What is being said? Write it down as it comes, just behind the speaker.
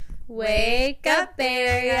Wake up, Bay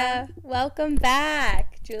Area. Welcome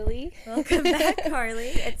back, Julie. Welcome back, Carly.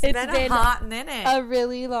 It's been a hot minute. A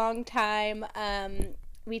really long time.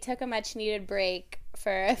 We took a much needed break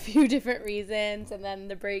for a few different reasons, and then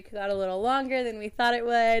the break got a little longer than we thought it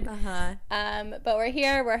would. But we're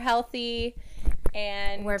here, we're healthy,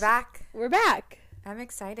 and we're back. We're back. I'm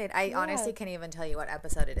excited. I honestly can't even tell you what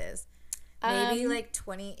episode it is. Maybe like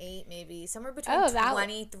 28, maybe somewhere between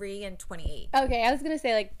 23 and 28. Okay, I was gonna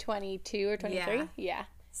say like 22 or 23. Yeah.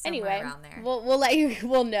 Anyway, around there.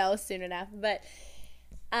 We'll know soon enough. But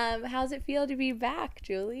how's it feel to be back,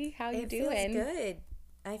 Julie? How you doing? It feels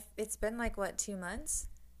good. It's been like what, 2 months?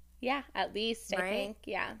 Yeah, at least I think.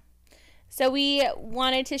 Yeah. So we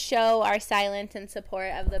wanted to show our silence and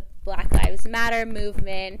support of the Black Lives Matter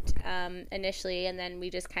movement initially, and then we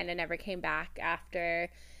just kind of never came back after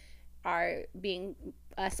being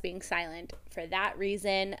silent for that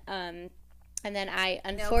reason. And then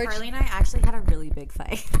Carly and I actually had a really big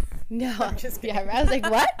fight. No, I'm just kidding. Yeah, I was like,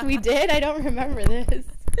 what? We did? I don't remember this.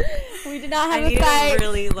 We did not have a fight. I need a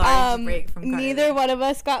really large break from Carly. Neither one of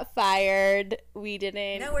us got fired. We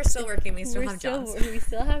didn't. No, we're still working. We still have jobs. We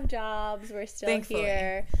still have jobs. We're still Thankfully.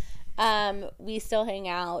 Here. We still hang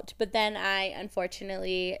out. But then I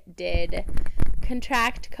unfortunately did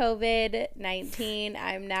contract COVID-19.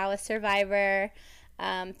 I'm now a survivor.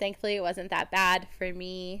 Thankfully, it wasn't that bad for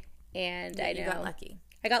me. And I know you got lucky.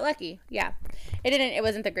 I got lucky. Yeah. It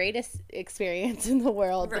wasn't the greatest experience in the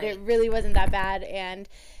world, right. But it really wasn't that bad. And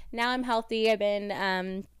now I'm healthy. I've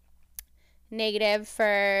been negative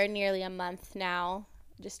for nearly a month now,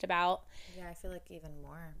 just about. Yeah, I feel like even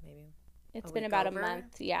more, maybe. It's been about a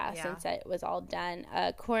month, since it was all done.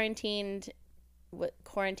 Quarantine,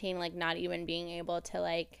 like not even being able to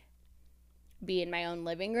like be in my own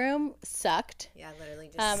living room sucked. Yeah,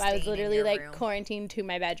 literally just I was literally like room. Quarantined to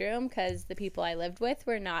my bedroom because the people I lived with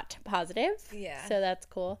were not positive. Yeah. So that's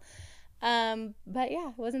cool. But yeah,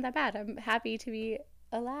 it wasn't that bad. I'm happy to be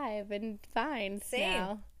alive and fine. Same.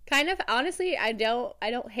 Now. Kind of, honestly, I don't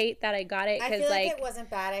hate that I got it. I feel like it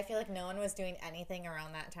wasn't bad. I feel like no one was doing anything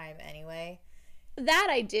around that time anyway. That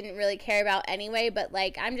I didn't really care about anyway, but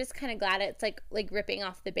like I'm just kind of glad it's like ripping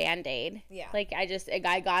off the Band-Aid. Yeah. Like I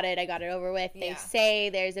got it over with. They say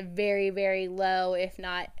there's a very, very low, if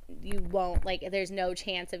not you won't, like there's no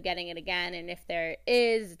chance of getting it again, and if there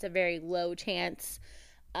is, it's a very low chance.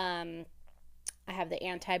 I have the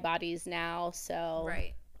antibodies now, so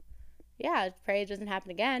right. Yeah, pray it doesn't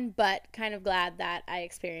happen again, but kind of glad that I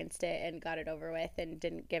experienced it and got it over with and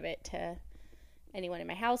didn't give it to anyone in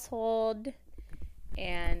my household.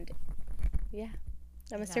 And yeah,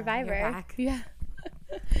 I'm a survivor. You're back. Yeah.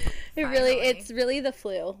 It's really the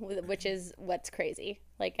flu, which is what's crazy.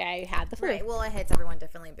 Like I had the flu. Right. Well, it hits everyone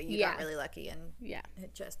differently, but you got really lucky and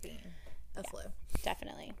it just being a flu.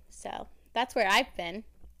 Definitely. So that's where I've been.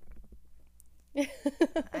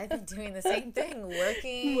 I've been doing the same thing.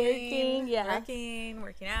 Working,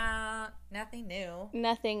 working out.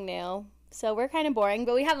 Nothing new. So we're kind of boring,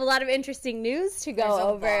 but we have a lot of interesting news to go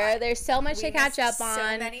over. There's so much to catch up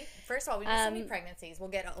on. First of all, we missed so many pregnancies. We'll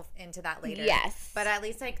get into that later. Yes. But at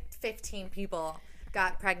least like 15 people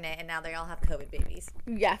got pregnant, and now they all have COVID babies.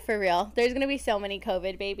 Yeah, for real. There's going to be so many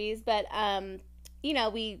COVID babies. But,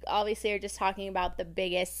 we obviously are just talking about the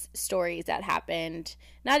biggest stories that happened.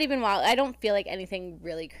 Not even I don't feel like anything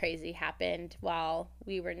really crazy happened while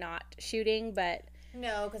we were not shooting, but.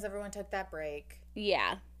 No, because everyone took that break.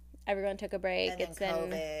 Yeah. Everyone took a break. And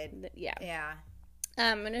then COVID. Yeah.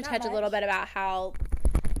 I'm going to touch a little bit about how,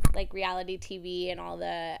 like, reality TV and all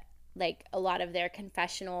the, like, a lot of their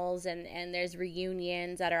confessionals and there's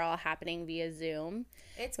reunions that are all happening via Zoom.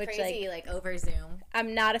 It's crazy, like over Zoom.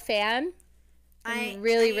 I'm not a fan. I'm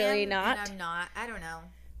really not. And I'm not. I don't know.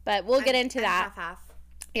 But we'll get into that. Half.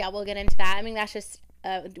 Yeah, we'll get into that. I mean, that's just,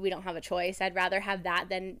 we don't have a choice. I'd rather have that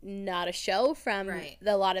than not a show from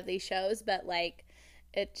a lot of these shows. But, like,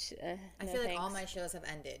 I feel like all my shows have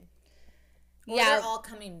ended. Or yeah. They're all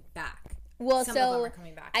coming back. Well, Some of them are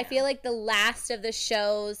coming back I now. feel like the last of the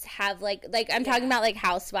shows have, like I'm talking about, like,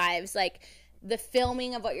 Housewives. Like, the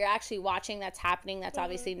filming of what you're actually watching that's happening that's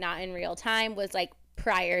obviously not in real time was, like,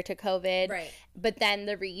 prior to COVID. Right. But then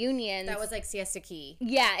the reunions. That was like Siesta Key.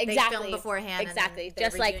 Yeah, exactly. They filmed beforehand. Exactly. And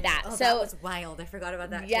just like that. Oh, so that was wild. I forgot about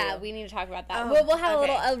that Yeah, too. we need to talk about that. Oh, we'll have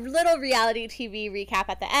a little reality TV recap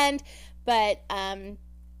at the end. But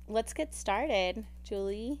let's get started,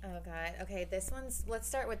 Julie. Oh, God. Okay, let's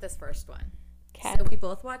start with this first one. Okay. So we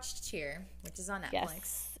both watched Cheer, which is on Netflix.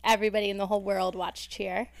 Yes. Everybody in the whole world watched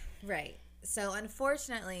Cheer. Right. So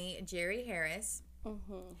unfortunately, Jerry Harris,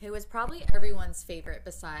 who was probably everyone's favorite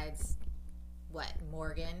besides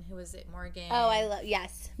Morgan. Who was it? Morgan. Oh,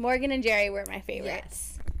 yes. Morgan and Jerry were my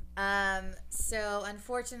favorites. Yes. So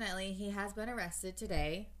unfortunately, he has been arrested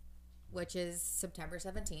today, which is September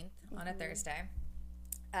 17th on a Thursday,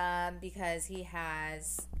 because he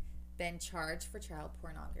has been charged for child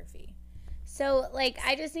pornography. So, like,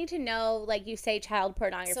 I just need to know, like, you say child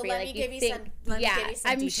pornography. So let me give you some.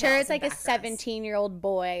 I'm sure it's like a 17-year-old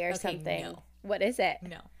boy or something. No. What is it?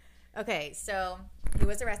 No. Okay, so he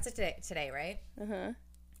was arrested today, right? Uh-huh.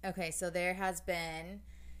 Okay, so there has been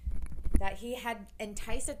that he had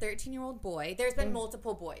enticed a 13-year-old boy. There's been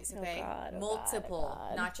multiple boys, okay? Multiple.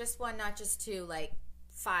 Not just one, not just two, like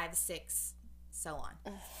 5, 6, so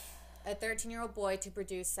on. A 13-year-old boy to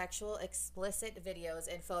produce sexual explicit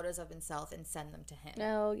videos and photos of himself and send them to him.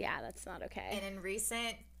 Oh, yeah, that's not okay. And in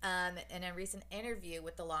a recent interview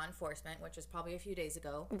with the law enforcement, which was probably a few days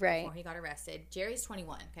ago, right before he got arrested, Jerry's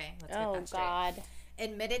 21, okay? Let's get that straight. God.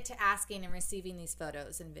 Admitted to asking and receiving these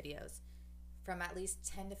photos and videos from at least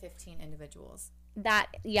 10 to 15 individuals. That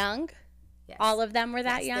young? Yes. All of them were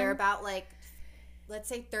that young? They're about, like, let's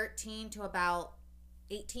say 13 to about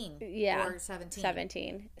 18 or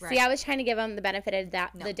 17. Right. See, I was trying to give him the benefit of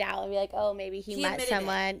the doubt and be like, oh, maybe he met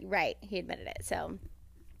someone. Right. He admitted it. So,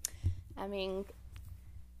 I mean,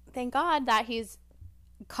 thank God that he's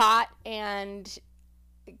caught and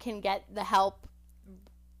can get the help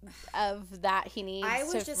of that he needs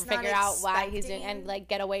to figure out why he's doing and, like,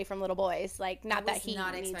 get away from little boys. Like, not that he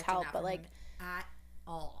needs help, but, like, at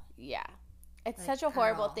all. Yeah. It's like, such a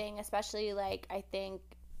horrible thing, especially, like, I think,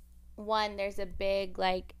 one, there's a big,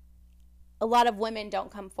 like, a lot of women don't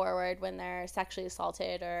come forward when they're sexually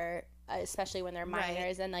assaulted or especially when they're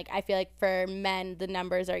minors. Right. And, like, I feel like for men, the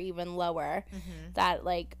numbers are even lower, that,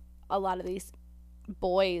 like, a lot of these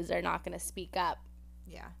boys are not going to speak up.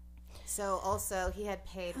 Yeah. So, also, he had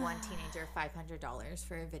paid one teenager $500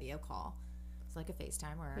 for a video call. It's like a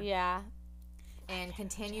FaceTime or... Yeah. And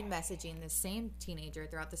continued messaging the same teenager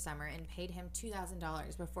throughout the summer and paid him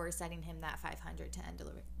 $2,000 before sending him that $500 to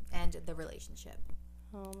end the relationship.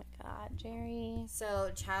 Oh my God, Jerry.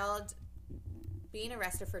 So being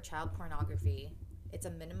arrested for child pornography, it's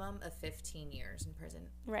a minimum of 15 years in prison,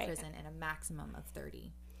 and a maximum of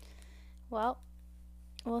 30. Well,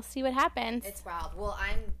 we'll see what happens. It's wild. Well,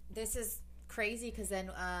 this is crazy because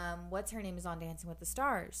then what's her name is on Dancing with the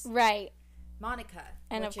Stars. Right. Monica.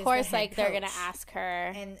 And of course, like, they're going to ask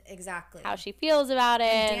her and exactly how she feels about it.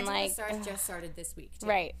 And Dancing with the Stars just started this week, too.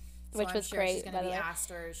 Right. So which was great. She's going to be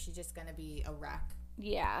asked, or she's just going to be a wreck.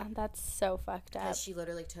 Yeah, that's so fucked up. Because she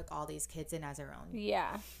literally took all these kids in as her own.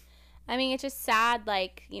 Yeah. I mean, it's just sad,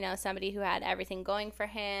 like, you know, somebody who had everything going for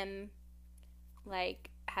him.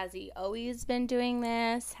 Like, has he always been doing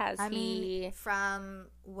this? I mean, from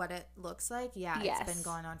what it looks like, yes. It's been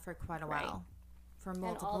going on for quite a while. Right. For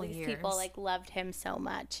multiple years. And all these people, like, loved him so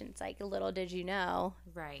much. And it's like, little did you know.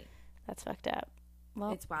 Right. That's fucked up.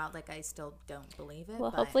 Well, it's wild. Like, I still don't believe it.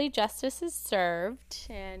 Well, hopefully justice is served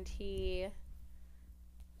and he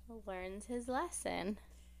learns his lesson.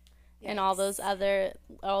 Yes. And all those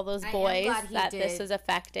boys that this has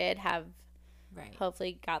affected have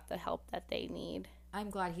hopefully got the help that they need.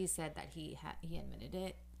 I'm glad he said that he admitted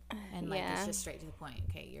it. And, like, it's just straight to the point.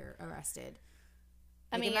 Okay, you're arrested.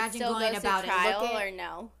 I mean, it still goes to trial or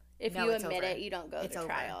no? If you admit it, you don't go to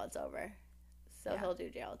trial. It's over. So he'll do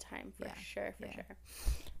jail time for sure.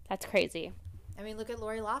 That's crazy. I mean, look at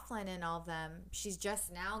Lori Loughlin and all of them. She's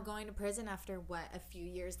just now going to prison after, a few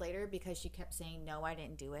years later because she kept saying, no, I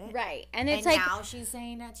didn't do it. Right. And now she's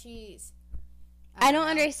saying that she's... I don't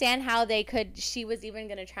understand how she was even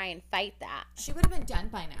going to try and fight that. She would have been done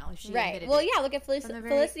by now if she admitted it. Well, yeah, look at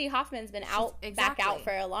Felicity Huffman's been back out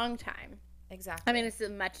for a long time. Exactly. I mean, it's a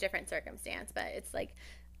much different circumstance, but it's, like,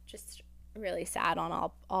 just really sad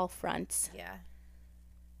on all fronts. Yeah.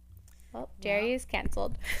 Well, Jerry is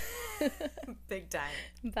canceled. Big time.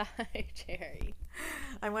 Bye, Jerry.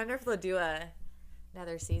 I wonder if they'll do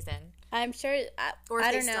another season. I'm sure. Or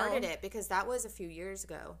if they started it, because that was a few years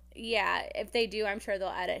ago. Yeah, if they do, I'm sure they'll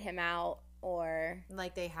edit him out or...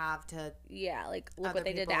 Like they have to... Yeah, like look what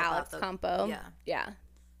they did to Alex Campo. Yeah. Yeah.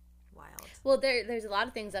 Wild. Well, there's a lot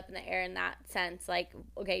of things up in the air in that sense. Like,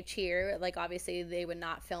 okay, Cheer, like, obviously they would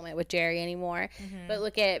not film it with Jerry anymore. Mm-hmm. But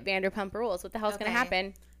look at Vanderpump Rules. What the hell's going to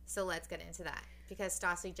happen? So let's get into that. Because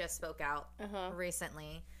Stassi just spoke out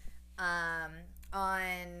recently on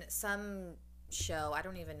some show. I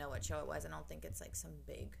don't even know what show it was. I don't think it's, like, some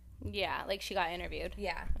big... Yeah, like she got interviewed.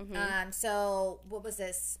 Yeah. Mm-hmm. So what was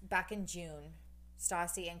this? Back in June,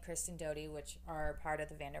 Stassi and Kristen Doute, which are part of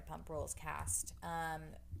the Vanderpump Rules cast,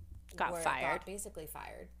 got basically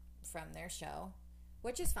fired from their show,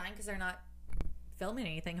 which is fine because they're not filming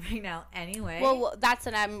anything right now anyway. Well, that's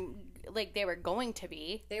what I'm like. They were going to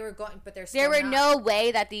be. They were going, but there were no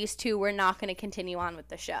way that these two were not going to continue on with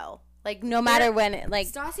the show. Like no matter when, like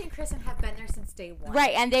Stassi and Kristen have been there since day one.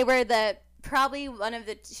 Right, and they were probably one of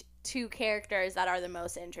the two characters that are the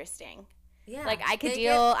most interesting. Yeah, like I could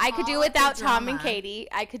do without Tom and Katie.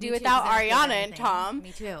 I could do without Ariana and Tom.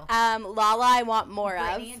 Me too. Lala, I want more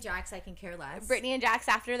of. Brittany and Jax, I can care less. Brittany and Jax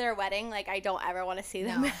after their wedding, like I don't ever want to see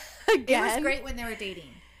them again. It was great when they were dating.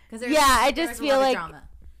 I just feel like drama.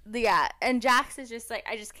 Yeah, and Jax is just like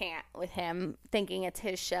I just can't with him thinking it's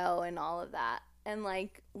his show and all of that, and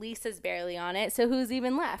like Lisa's barely on it. So who's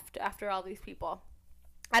even left after all these people?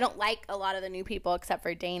 I don't like a lot of the new people except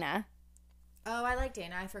for Dana. Oh, I like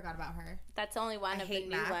Dana. I forgot about her. That's only one of the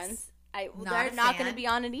new ones. They're not going to be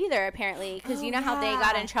on it either, apparently, because you know how they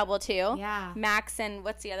got in trouble too. Yeah. Max and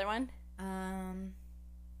what's the other one?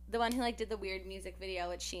 The one who like did the weird music video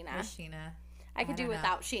with Sheena. I could do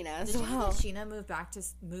without Sheena as well. Did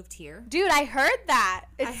Sheena moved here? Dude, I heard that.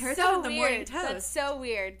 I heard so that in the Morning Toast. That's so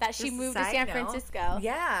weird that she moved to San Francisco.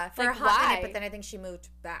 Yeah, for a hot minute, but then I think she moved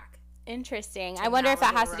back. Interesting. I wonder if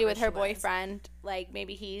that has to do with her boyfriend. Like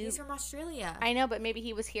maybe he's from Australia. I know, but maybe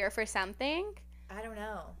he was here for something. I don't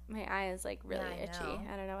know. My eye is like really itchy.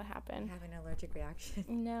 I don't know what happened. I have an allergic reaction.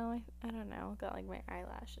 No, I don't know. Got like my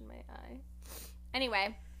eyelash in my eye.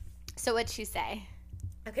 Anyway, so what'd she say?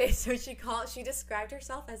 Okay, so she described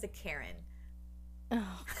herself as a Karen.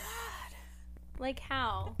 Oh God. Like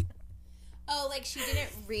how? Oh, like she didn't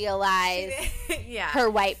realize her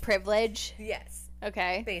white privilege. Yes.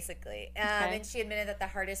 Okay. Basically. And she admitted that the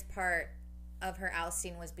hardest part of her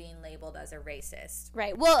ousting was being labeled as a racist.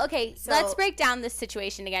 Right. Well, okay, so let's break down this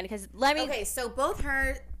situation again because Okay, so both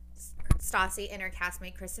her, Stassi, and her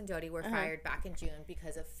castmate Kristen Doute were fired back in June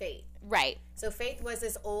because of Faith. Right. So Faith was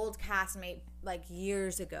this old castmate like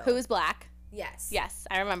years ago. Who was black. Yes. Yes,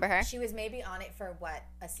 I remember her. She was maybe on it for what,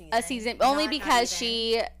 a season? A season, only because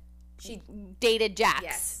she dated Jax.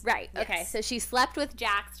 Yes. Right. Yes. Okay. So she slept with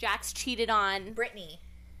Jax. Jax cheated on Brittany.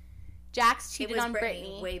 Jax cheated on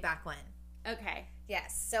Brittany. Way back when. Okay.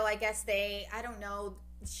 Yes. So I guess I don't know.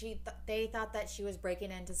 They thought that she was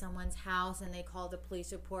breaking into someone's house and they called a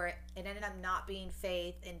police report. It ended up not being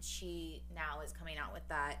Faith, and she now is coming out with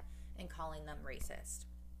that and calling them racist.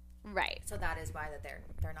 Right. So that is why that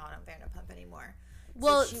they're not on Vanderpump anymore.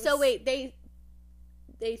 Well, so wait, they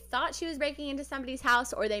thought she was breaking into somebody's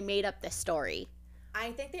house, or they made up this story?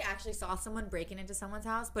 I think they actually saw someone breaking into someone's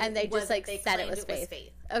house, but and they just said it was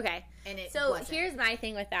Faith. Okay. And it wasn't. Here's my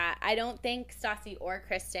thing with that. I don't think Stassi or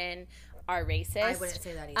Kristen are racist. I wouldn't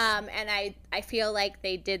say that either. And I feel like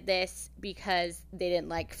they did this because they didn't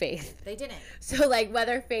like Faith. They didn't. So like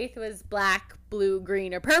whether Faith was black, blue,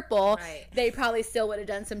 green, or purple, right, they probably still would have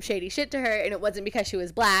done some shady shit to her, and it wasn't because she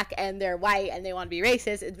was black and they're white and they want to be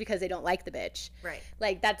racist. It's because they don't like the bitch. Right.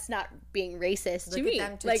 Like that's not being racist to me. Look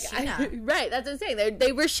at them to Sheena. Right. That's what I'm saying.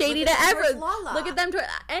 They were shady to everyone. Look at them to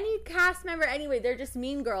any cast member anyway. They're just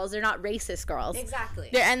mean girls. They're not racist girls. Exactly.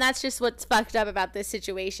 And that's just what's fucked up about this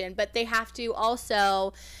situation. But they have to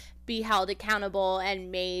also be held accountable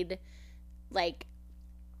and made like,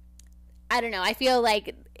 I don't know. I feel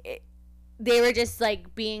like they were just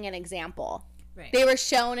like being an example. Right. They were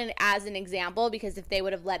shown as an example, because if they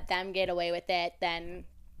would have let them get away with it, then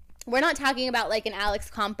we're not talking about like an Alex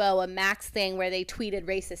Campo, a Max thing where they tweeted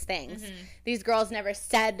racist things. Mm-hmm. These girls never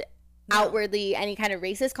said outwardly any kind of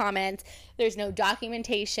racist comments. There's no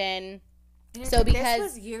documentation. So because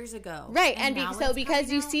this was years ago, right? And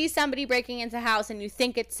because you see somebody breaking into a house and you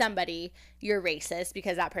think it's somebody, you're racist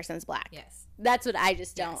because that person's black. Yes, that's what I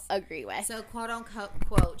just don't agree with. So quote unquote,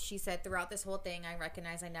 quote, she said, throughout this whole thing, I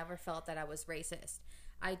recognize I never felt that I was racist.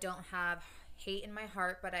 I don't have hate in my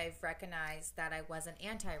heart, but I've recognized that I wasn't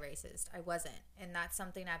anti-racist. I wasn't, and that's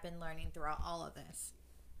something I've been learning throughout all of this.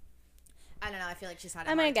 I don't know. I feel like she's had.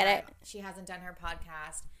 I'm gonna get it. She hasn't done her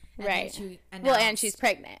podcast. And right. And she's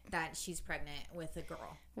pregnant. That she's pregnant with a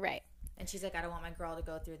girl. Right. And she's like, I don't want my girl to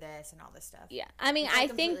go through this and all this stuff. Yeah. I mean, I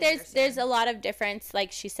think there's a lot of difference.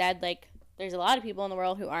 Like she said, like there's a lot of people in the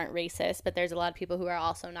world who aren't racist, but there's a lot of people who are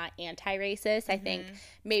also not anti-racist. Mm-hmm. I think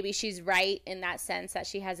maybe she's right in that sense that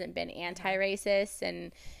she hasn't been anti-racist.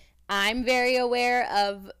 And I'm very aware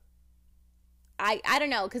of, I don't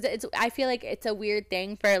know, because I feel like it's a weird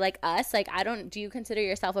thing for like us. Like do you consider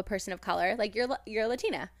yourself a person of color? Like you're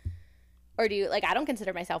Latina, or do you like? I don't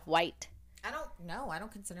consider myself white. I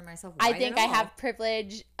don't consider myself white. I think I have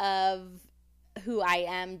privilege of who I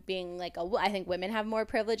am being like I think women have more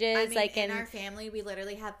privileges. I mean, like in our family, we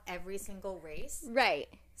literally have every single race. Right.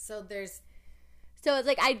 So it's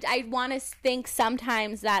like I want to think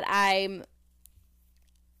sometimes that I'm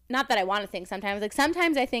not that I want to think sometimes, like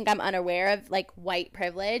sometimes I think I'm unaware of like white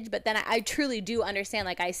privilege, but then I truly do understand,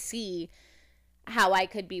 like I see how I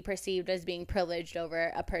could be perceived as being privileged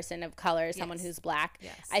over a person of color, someone who's black.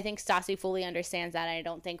 Yes. I think Stassi fully understands that. And I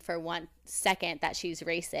don't think for 1 second that she's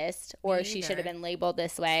racist or she should have been labeled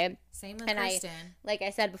this way. Same with Kristen. Like I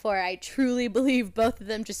said before, I truly believe both of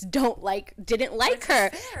them just didn't like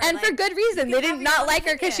her. And like, for good reason. They did not like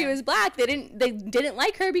her because she was black. They didn't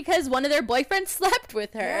like her because one of their boyfriends slept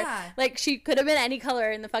with her. Yeah. Like she could have been any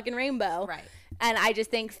color in the fucking rainbow. Right. And I just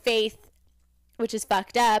think Faith, which is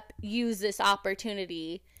fucked up, use this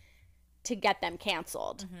opportunity to get them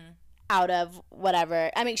canceled out of whatever.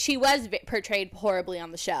 I mean, she was portrayed horribly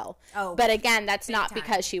on the show. Oh, but again, that's not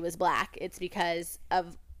because she was black. It's because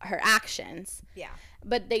of her actions. Yeah.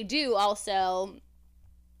 But they do also,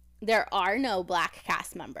 there are no black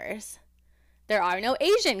cast members. There are no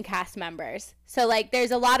Asian cast members. So, like, there's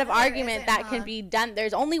a lot of argument that can be done.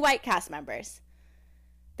 There's only white cast members.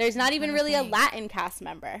 There's not even really a Latin cast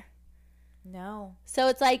member. No. So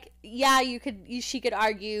it's like, yeah, she could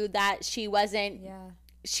argue that she wasn't. Yeah.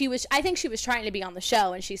 I think she was trying to be on the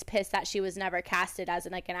show, and she's pissed that she was never casted as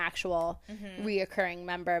an actual reoccurring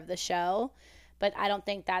member of the show. But I don't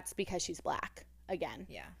think that's because she's black again.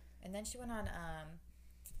 Yeah. And then she went on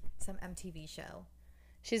some MTV show.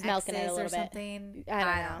 She's milking it a little bit. Something.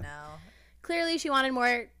 I don't know. Clearly she wanted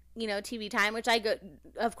more, TV time, which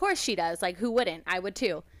of course she does. Like, who wouldn't? I would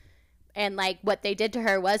too. And, like, what they did to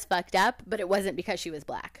her was fucked up, but it wasn't because she was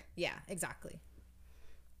black. Yeah, exactly.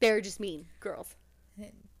 They were just mean girls.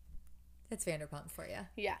 That's Vanderpump for you.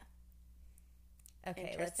 Yeah.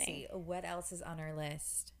 Okay, let's see. What else is on our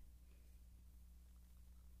list?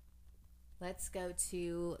 Let's go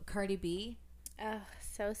to Cardi B. Oh,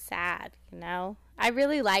 so sad, I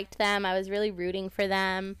really liked them. I was really rooting for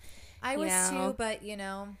them. I was too, but,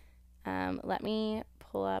 let me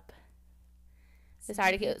pull up this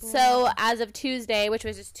article. So as of Tuesday, which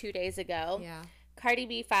was just 2 days ago, Cardi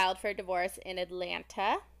B filed for divorce in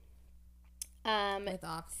Atlanta.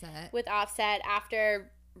 With Offset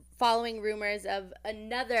after following rumors of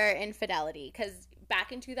another infidelity. Because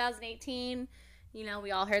back in 2018,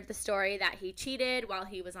 we all heard the story that he cheated while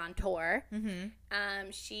he was on tour.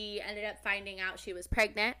 She ended up finding out she was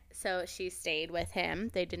pregnant, so she stayed with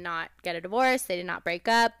him. They did not get a divorce. They did not break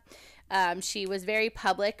up. She was very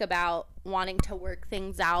public about wanting to work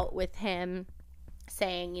things out with him,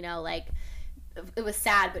 saying, it was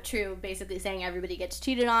sad but true, basically saying everybody gets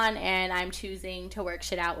cheated on and I'm choosing to work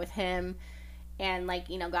shit out with him. And,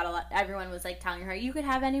 everyone was, telling her, you could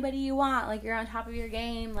have anybody you want. You're on top of your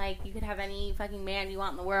game. You could have any fucking man you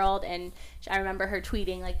want in the world. And I remember her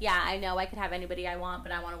tweeting, yeah, I know I could have anybody I want,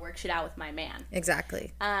 but I want to work shit out with my man.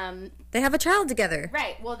 Exactly. They have a child together.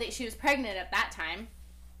 Right. Well, she was pregnant at that time.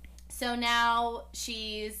 So now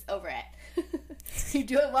she's over it. You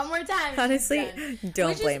do it one more time. Honestly,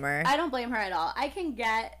 don't blame her. I don't blame her at all. I can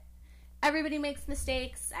get... Everybody makes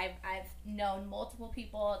mistakes. I've known multiple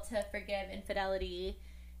people to forgive infidelity,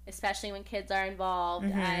 especially when kids are involved.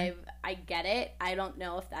 I get it. I don't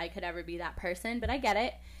know if I could ever be that person, but I get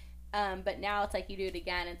it. But now it's you do it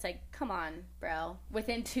again. It's come on, bro.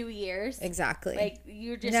 Within 2 years. Exactly.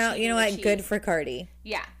 You're just you know what? Good for Cardi.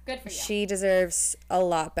 Yeah, good for you. She deserves a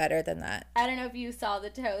lot better than that. I don't know if you saw the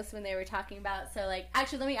toast when they were talking about,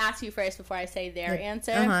 actually, let me ask you first before I say their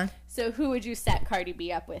answer. So who would you set Cardi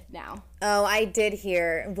B up with now? Oh, I did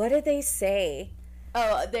hear. What did they say?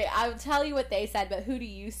 Oh, I'll tell you what they said, but who do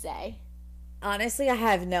you say? Honestly, I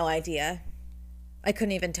have no idea. I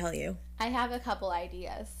couldn't even tell you. I have a couple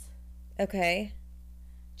ideas. Okay.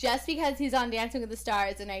 Just because he's on Dancing with the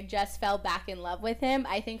Stars and I just fell back in love with him,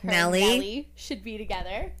 I think her and Nelly should be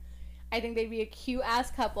together. I think they'd be a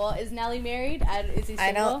cute-ass couple. Is Nelly married? Is he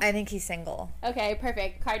single? I think he's single. Okay,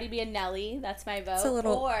 perfect. Cardi B and Nelly. That's my vote. It's a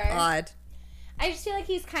little odd. I just feel like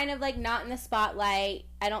he's kind of, not in the spotlight.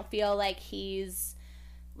 I don't feel like he's,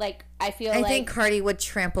 I think Cardi would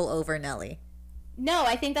trample over Nelly. No,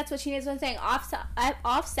 I think that's what she needs. What I'm saying.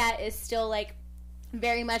 Offset is still,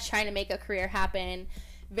 very much trying to make a career happen,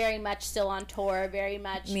 very much still on tour, very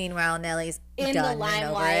much. Meanwhile, Nelly's in the limelight.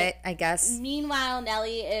 Over it, I guess. Meanwhile,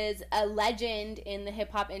 Nelly is a legend in the hip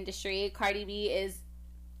hop industry. Cardi B is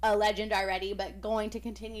a legend already, but going to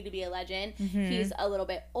continue to be a legend. He's a little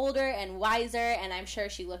bit older and wiser, and I'm sure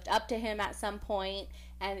she looked up to him at some point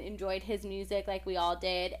and enjoyed his music like we all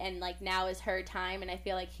did. And now is her time, and I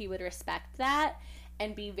feel like he would respect that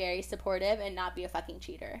and be very supportive and not be a fucking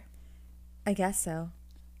cheater. I guess so.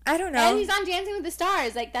 I don't know. And he's on Dancing with the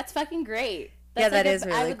Stars. That's fucking great. That is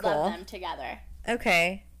really cool. I would love them together.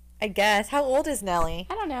 Okay. I guess. How old is Nelly?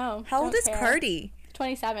 I don't know. How old is Cardi?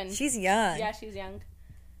 27. She's young. Yeah, she's young.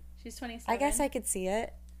 She's 27. I guess I could see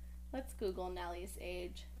it. Let's Google Nelly's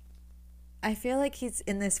age. I feel like he's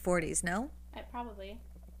in his 40s, no? Probably.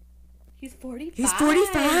 He's 45. He's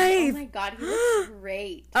 45. Oh my God, he looks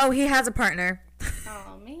great. Oh, he has a partner.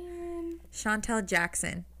 Oh, man. Chantel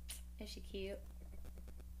Jackson. Is she cute?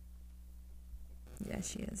 Yeah,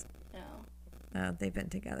 she is. Oh. Oh, they've been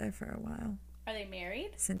together for a while. Are they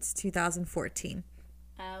married? Since 2014.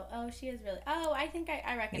 Oh, she is really. Oh, I think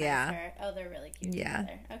I recognize her. Oh, they're really cute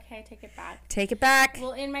together. Okay, take it back. Take it back.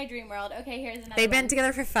 Well, in my dream world. Okay, here's another They've been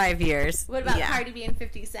together for 5 years. What about Cardi B and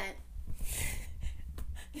 50 Cent?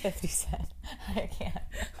 50 Cent. I can't.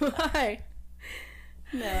 Why?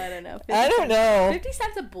 No, I don't know. I don't know. 50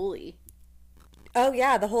 Cent's a bully. Oh,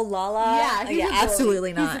 yeah, the whole Lala. Yeah,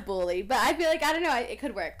 absolutely not. He's a bully. But I feel like, I don't know, it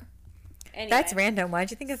could work. Anyway. That's random. Why'd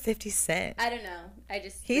you think of 50 Cent? I don't know.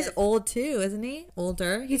 He's old too, isn't he?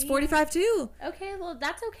 Older. He's 45 too. Okay, well,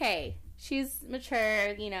 that's okay. She's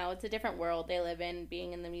mature. You know, it's a different world they live in,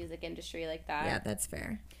 being in the music industry like that. Yeah, that's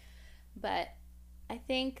fair. But I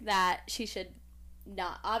think that she should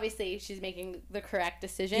not. Obviously, she's making the correct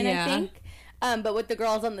decision, I think. But what the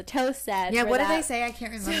girls on the toast said. Yeah, what did they say? I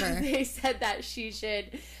can't remember. So they said that she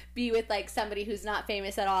should be with, like, somebody who's not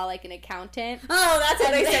famous at all, like an accountant. Oh, that's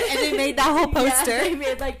what they said. And they made that whole poster. Yeah, they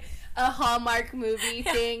made, like, a Hallmark movie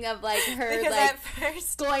thing of, like, her, because like,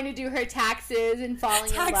 first going to do her taxes and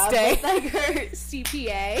falling in love with, like, her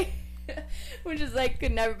CPA. Which is, like,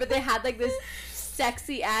 could never. But they had, like, this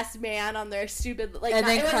sexy-ass man on their stupid, like, and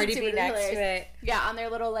then Cardi B next to it. Yeah, on their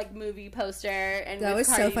little, like, movie poster. And that was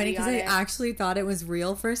Cardi so funny because I actually thought it was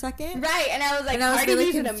real for a second. Right, and I was like, and I was Cardi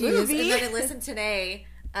really B's confused. in a movie. And then I listened today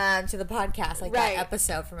to the podcast, like that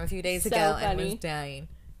episode from a few days ago, funny. And was dying.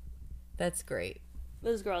 That's great.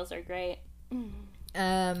 Those girls are great.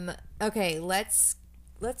 Okay, let's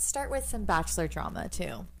start with some Bachelor drama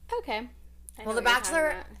too. Okay. Well, The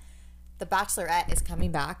Bachelorette is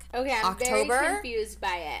coming back. Okay, I'm very confused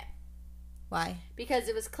by it. Why? Because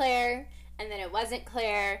it was Claire, and then it wasn't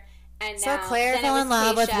Claire, and so now Claire fell in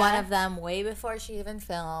love with one of them way before she even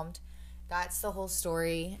filmed. That's the whole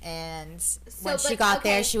story. And when she got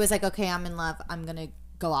there, she was like, "Okay, I'm in love. I'm gonna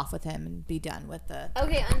go off with him and be done with the."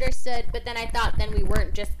 Okay, understood. But then I thought we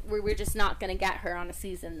were just not gonna get her on a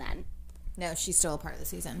season then. No, she's still a part of the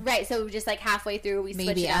season. Right, so just like halfway through, we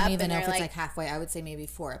switch it up. I don't even know if it's like halfway. I would say maybe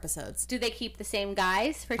 4 episodes. Do they keep the same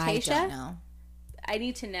guys for Tayshia? I don't know. I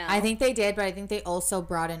need to know. I think they did, but I think they also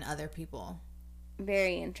brought in other people.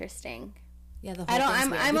 Very interesting. Yeah, the whole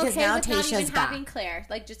thing's weird. I'm okay now with Tayshia's not even having Claire.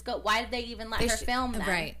 Like, just go. Why did they even let her film then?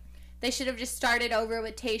 Right. They should have just started over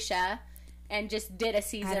with Tayshia and just did a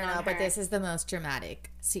season. I don't know, but this is the most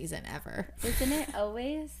dramatic season ever. Isn't it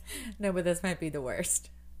always? No, but this might be the worst.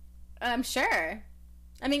 I'm sure.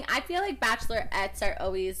 I mean, I feel like bachelorettes are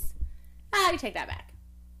always. I take that back.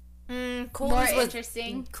 More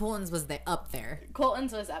interesting. Colton's was up there.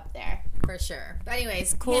 Colton's was up there for sure. But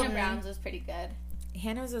anyways, Hannah Brown's was pretty good.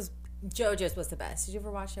 Hannah's was. JoJo's was the best. Did you ever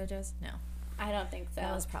watch JoJo's? No. I don't think so.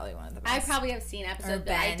 That was probably one of the best. I probably have seen episodes,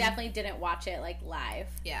 but I definitely didn't watch it like live.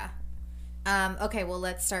 Yeah. Okay, well,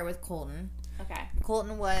 let's start with Colton. Okay.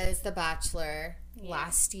 Colton was the Bachelor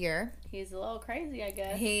last year. He's a little crazy, I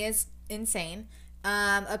guess. He is insane.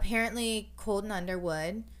 Apparently, Colton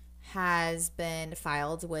Underwood has been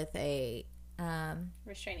filed with a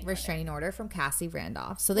restraining order from Cassie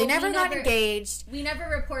Randolph. So they never got engaged. We never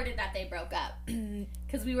reported that they broke up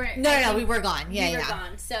because we weren't. No, we were gone. Yeah, we were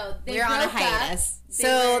gone. So they were on a hiatus.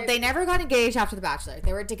 They never got engaged after The Bachelor.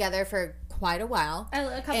 They were together for quite a while,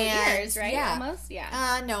 a couple years, right? Yeah. Almost,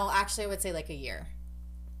 yeah. No, actually, I would say like a year.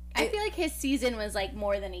 I feel like his season was like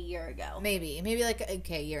more than a year ago. Maybe like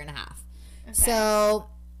a year and a half. Okay. So,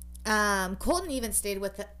 Colton even stayed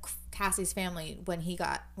with Cassie's family when he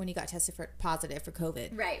got tested positive for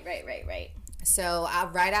COVID. Right. So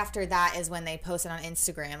right after that is when they posted on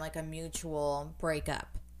Instagram like a mutual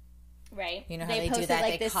breakup. Right. You know how they do that?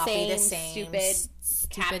 Like they copy the same stupid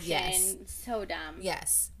caption. Yes. So dumb.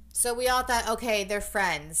 Yes. So we all thought, okay, they're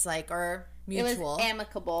friends, like, or mutual. It was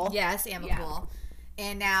amicable. Yes, amicable. Yeah.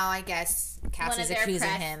 And now I guess Cassie's accusing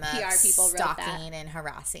him of stalking and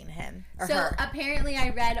harassing him. Or her. Apparently I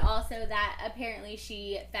read also that apparently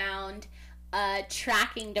she found a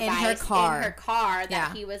tracking device in her car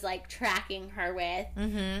that he was like tracking her with.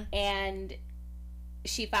 Mm-hmm. And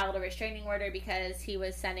she filed a restraining order because he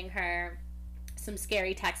was sending her some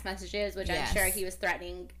scary text messages, which I'm sure he was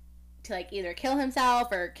threatening to like either kill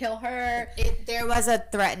himself or kill her. There was a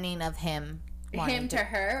threatening of him. Him to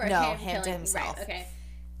her? Or him to himself. Right, okay.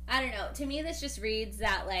 I don't know. To me, this just reads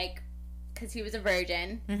that, like, because he was a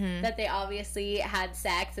virgin, that they obviously had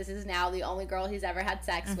sex. This is now the only girl he's ever had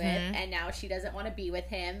sex with, and now she doesn't want to be with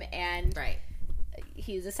him, and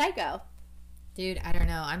he's a psycho. Dude, I don't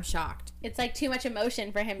know. I'm shocked. It's like too much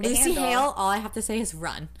emotion for him to handle. Lucy Hale, all I have to say is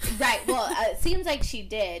run. Right. Well, it seems like she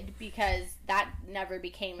did, because that never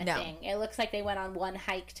became a thing. It looks like they went on one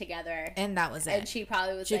hike together. And that was it. And she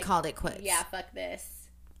probably was She called it quits. Yeah, fuck this.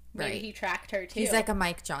 Maybe he tracked her, too. He's like a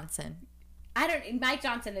Mike Johnson. Mike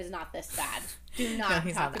Johnson is not this bad. Do not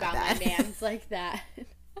talk about my mans like that.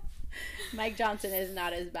 Mike Johnson is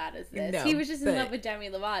not as bad as this. No, he was just in love with Demi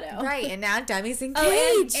Lovato. Right, and now Demi's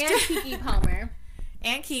engaged. And Keke Palmer.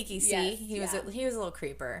 And Keke, see? Yes, he was a little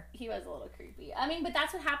creeper. He was a little creepy. I mean, but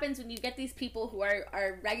that's what happens when you get these people who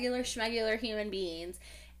are regular schmegular human beings,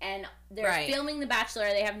 and they're filming The Bachelor.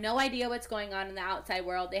 They have no idea what's going on in the outside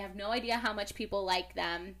world. They have no idea how much people like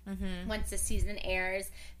them once the season airs.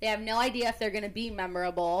 They have no idea if they're going to be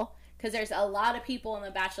memorable, because there's a lot of people in the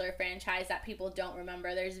Bachelor franchise that people don't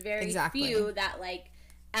remember. There's very few that, like,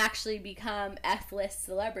 actually become F-list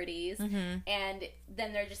celebrities, and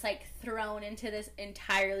then they're just, like, thrown into this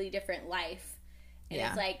entirely different life. And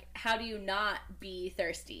it's like, how do you not be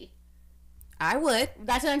thirsty? I would.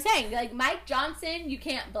 That's what I'm saying. Like, Mike Johnson, you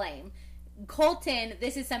can't blame. Colton,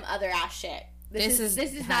 this is some other ass shit. This is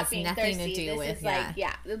not being thirsty. This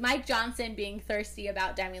is Mike Johnson being thirsty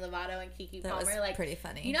about Demi Lovato and Keke Palmer. That was pretty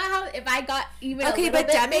funny. You know how if I got even a little but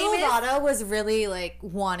bit Demi famous, Lovato was really like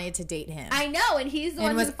wanted to date him. I know, and he's the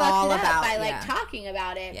one who fucked it up by like talking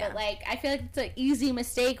about it. But like, I feel like it's an easy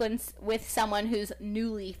mistake when with someone who's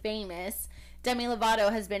newly famous. Demi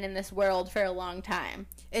Lovato has been in this world for a long time.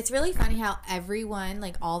 It's really funny how everyone,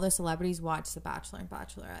 like all the celebrities, watch The Bachelor and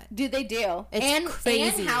Bachelorette. Dude, they do. It's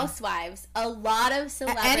crazy. And Housewives. A lot of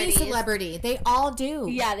celebrities. Any celebrity. They all do.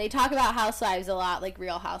 Yeah, they talk about Housewives a lot, like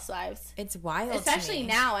Real Housewives. It's wild. Especially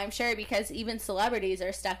now, I'm sure, because even celebrities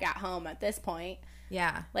are stuck at home at this point.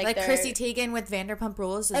 Yeah. Like Chrissy Teigen with Vanderpump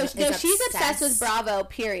Rules is she's obsessed with Bravo,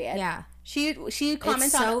 period. Yeah. She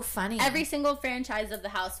comments on so funny. Every single franchise of the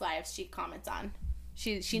Housewives she comments on.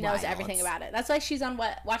 She knows everything about it. That's why she's on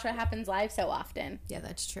Watch What Happens Live so often. Yeah,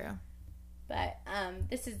 that's true. But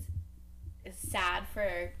this is sad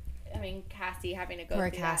for Cassie having to go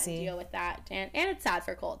through that and deal with that, and it's sad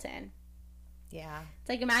for Colton. Yeah. It's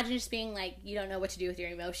like, imagine just being like, you don't know what to do with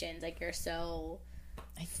your emotions, like you're so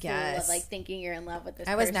I guess full of, like, thinking you're in love with this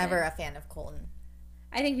person. I was never a fan of Colton.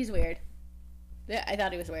 I think he's weird. I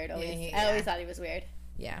thought he was weird. I always thought he was weird.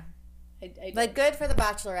 Yeah. Like, good for The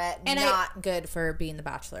Bachelorette, and not good for being The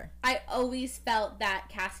Bachelor. I always felt that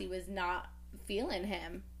Cassie was not feeling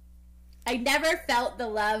him. I never felt the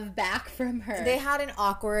love back from her. They had an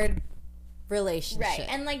awkward relationship. Right.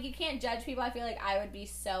 And, like, you can't judge people. I feel like I would be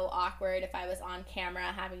so awkward if I was on camera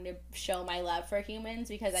having to show my love for humans,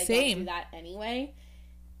 because I don't do that anyway.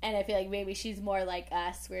 And I feel like maybe she's more like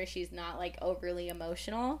us, where she's not, like, overly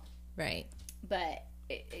emotional. Right. But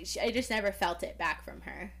I just never felt it back from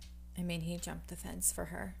her. I mean, he jumped the fence for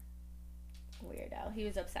her. Weirdo. He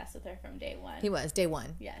was obsessed with her from day one. He was, day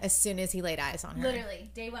one. Yes. As soon as he laid eyes on her.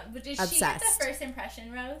 Literally, day one. But did she get the first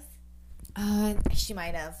impression rose? She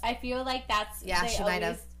might have. I feel like that's... Yeah, she might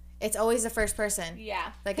have. It's always the first person.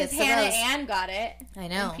 Yeah. Like, because Hannah Ann got it. I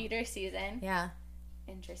know. In Peter's season. Yeah.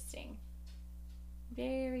 Interesting.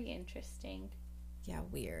 Very interesting. Yeah,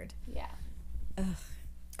 weird. Yeah. Ugh.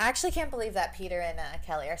 I actually can't believe that Peter and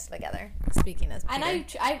Kelly are still together. Speaking as Peter. And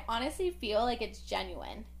I honestly feel like it's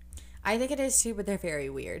genuine. I think it is too, but they're very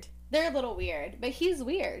weird. They're a little weird, but he's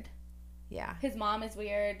weird. Yeah. His mom is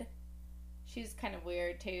weird. She's kind of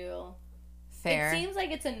weird too. Fair. It seems like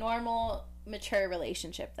it's a normal, mature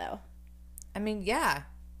relationship, though. I mean, yeah.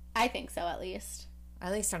 I think so, at least.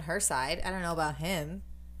 At least on her side. I don't know about him.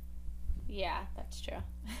 Yeah, that's true.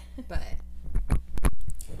 But...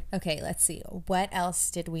 Okay, let's see. What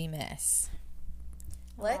else did we miss?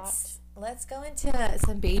 Let's go into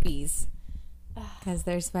some babies, because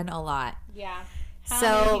there's been a lot. Yeah.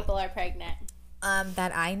 How many people are pregnant?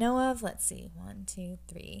 That I know of. Let's see. 1, 2,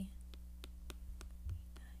 3.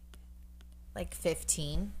 Like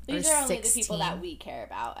 15. These or are only 16. the people that we care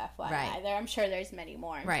about, FYI. Right. I'm sure there's many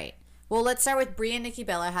more. Right. Well, let's start with Bri and Nikki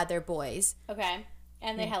Bella had their boys. Okay.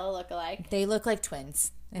 And they hella look alike. They look like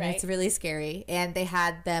twins. And it's really scary. And they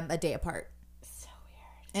had them a day apart. So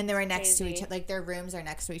weird. And they were next to each other. Like, their rooms are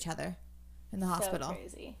next to each other in the hospital. So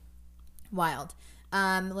crazy. Wild.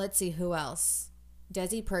 Let's see. Who else?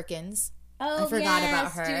 Desi Perkins. Oh, I forgot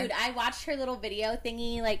about her. Dude, I watched her little video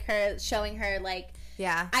thingy, like her showing her, like...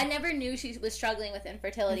 Yeah. I never knew she was struggling with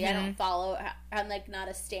infertility. I don't follow her. I'm, like, not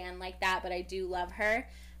a stan like that, but I do love her.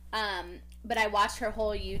 But I watched her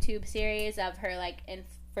whole YouTube series of her, like,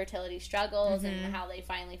 fertility struggles and how they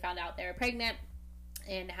finally found out they were pregnant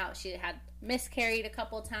and how she had miscarried a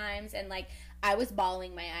couple times. And, like, I was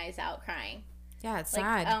bawling my eyes out crying. Yeah, it's like,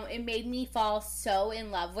 sad. It made me fall so in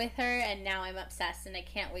love with her, and now I'm obsessed, and I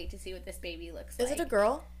can't wait to see what this baby looks like. Is it a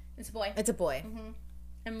girl? It's a boy. It's a boy. Mm-hmm.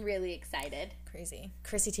 I'm really excited. Crazy.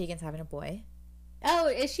 Chrissy Teigen's having a boy. Oh,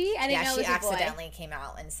 is she? I didn't know it was a boy. Yeah, she accidentally came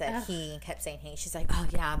out and said he, kept saying he. She's like, oh,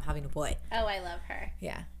 yeah, I'm having a boy. Oh, I love her.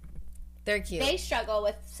 Yeah. They're cute. They struggle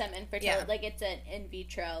with some infertility. Yeah. Like, it's an in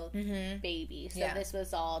vitro baby, so this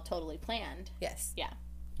was all totally planned. Yes. Yeah.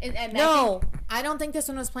 No, I don't think this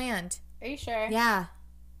one was planned. Are you sure? Yeah.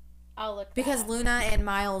 I'll look because Luna and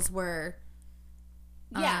Miles were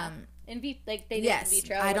they did in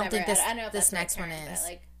vitro. I don't think this I don't know if this next one is. But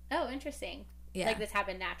like, oh, interesting. Yeah. Like this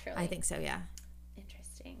happened naturally. I think so, yeah.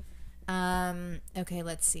 Interesting. Okay,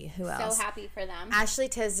 let's see. Who else? So happy for them. Ashley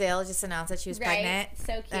Tisdale just announced that she was pregnant.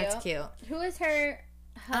 So cute. That's cute. Who is her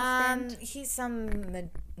husband? He's some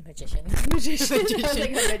magician. Magician. I was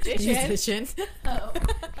like, a magician. Musician. Oh.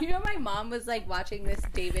 You know, my mom was like watching this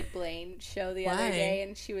David Blaine show the other day,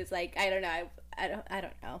 and she was like, I don't know. I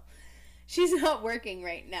don't know. She's not working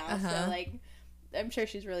right now, so like, I'm sure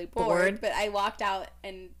she's really bored. But I walked out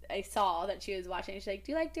and I saw that she was watching. She's like,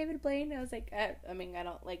 "Do you like David Blaine?" And I was like, I mean, I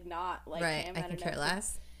don't like not like him. I can care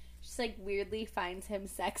less. Just like weirdly finds him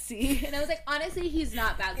sexy, and I was like, honestly, he's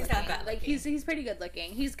not bad looking. Not bad like he's pretty good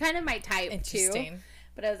looking. He's kind of my type too.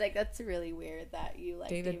 But I was like, that's really weird that you like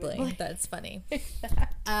David Blaine. That's funny.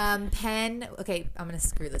 Penn. Okay, I'm gonna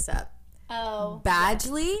screw this up. Oh,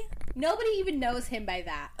 Badgley. Nobody even knows him by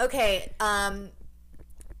that. Okay.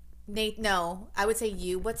 Nate. No, I would say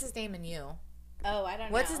you. What's his name in you? Oh, I don't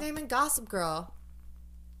know. What's his name in Gossip Girl?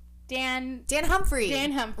 Dan Humphrey.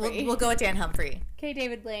 Dan Humphrey. We'll go with Dan Humphrey. Okay,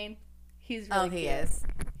 David Blaine. He's really cute. He is.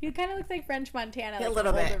 He kind of looks like French Montana, like a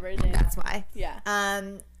little bit. Version. That's why. Yeah.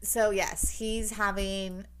 So yes, he's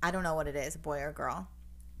having, I don't know what it is, a boy or a girl,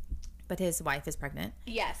 but his wife is pregnant.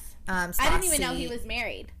 Yes. Stassi, I didn't even know he was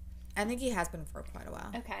married. I think he has been for quite a while.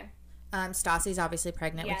 Okay. Stassi's obviously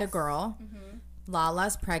pregnant with a girl. Mm-hmm.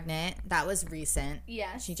 Lala's pregnant. That was recent.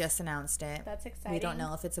 Yes. She just announced it. That's exciting. We don't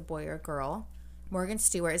know if it's a boy or a girl. Morgan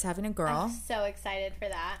Stewart is having a girl. I'm so excited for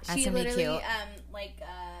that. That's she literally cute.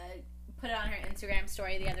 Put it on her Instagram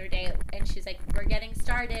story the other day, and she's like, "We're getting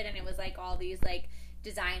started," and it was like all these like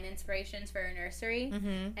design inspirations for her nursery,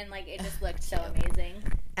 and like it just looked so amazing.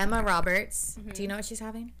 Emma Roberts. Do you know what she's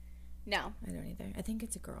having? No, I don't either. I think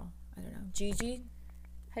it's a girl. I don't know. Gigi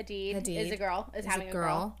Hadid is a girl. Is having a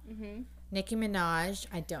girl. Mm-hmm. Nicki Minaj.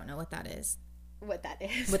 I don't know what that is. What that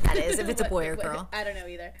is. If it's a boy or girl. I don't know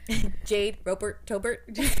either. Jade Roper Tobert.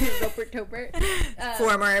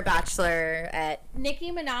 Former Bachelor at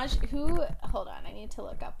Nicki Minaj, hold on, I need to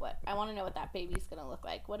look up I want to know what that baby's going to look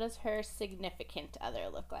like. What does her significant other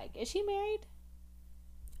look like? Is she married?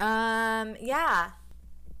 Yeah.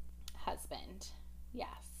 Husband.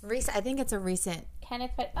 Yes. I think it's a recent.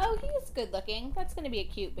 Kenneth, oh, he's good looking. That's going to be a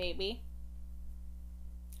cute baby.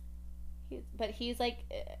 He's like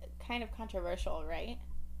kind of controversial, right?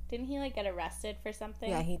 Didn't he like get arrested for something?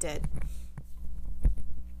 Yeah, he did.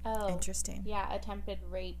 Oh, interesting. Yeah, attempted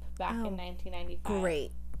rape back in 1995.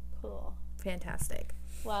 Great. Cool. Fantastic.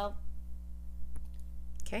 Well,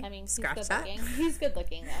 okay. I mean, scratch that. He's good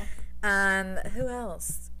looking though. Who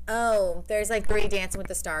else? Oh, there's like 3 Dancing with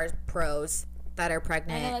the Stars pros that are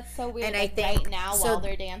pregnant. I know, that's so weird. And like, I think right now while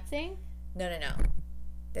they're dancing. No.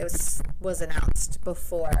 It was announced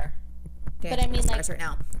before. But I mean, like, right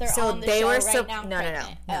now. They're on the show right now. No.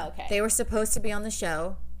 Oh, okay. They were supposed to be on the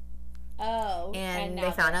show. Oh. And they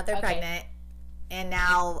found out they're pregnant. And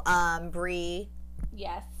now, Bree.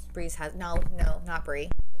 Yes. Bree's no, not Bree.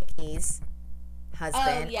 Nikki's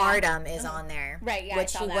husband, Artem, is on there. Right, yeah.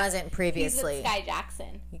 Which he wasn't previously. He's with Sky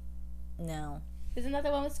Jackson. No. Isn't that the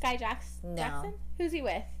one with Sky Jackson? No. Who's he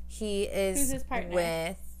with? He is Who's his partner?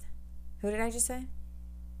 With. Who did I just say?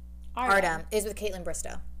 Artem is with Caitlin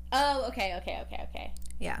Bristow. Oh, okay.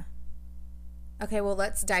 Yeah. Okay, well,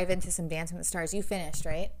 let's dive into some Dancing with the Stars. You finished,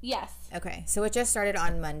 right? Yes. Okay, so it just started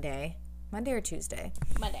on Monday. Monday or Tuesday?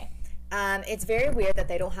 Monday. It's very weird that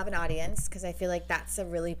they don't have an audience, because I feel like that's a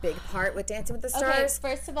really big part with Dancing with the Stars.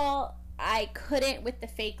 Okay, first of all, I couldn't with the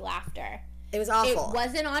fake laughter. It was awful. It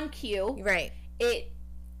wasn't on cue. Right.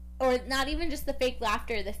 Or not even just the fake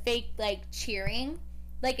laughter, the fake, like, cheering.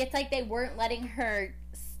 Like, it's like they weren't letting her,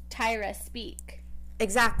 Tyra, speak.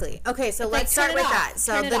 Exactly. Okay, so let's start with that.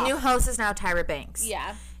 So the new host is now Tyra Banks.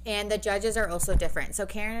 Yeah. And the judges are also different. So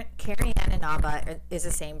Carrie Ann Inaba is the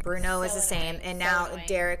same. Bruno is the same. And now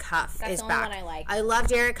Derek Huff is back. That's the only one I like. I love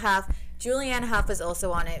Derek Huff. Julianne Hough was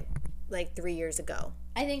also on it like 3 years ago.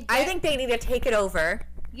 I think they need to take it over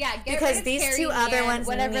Yeah, because these Carrie two other ones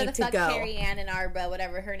whatever need the to fuck go. Carrie Ann and Arba,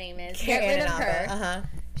 whatever her name is. Carrie get rid Ann of and her. Arba.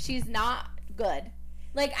 She's not good.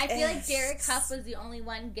 Like, I feel like Derek Huff was the only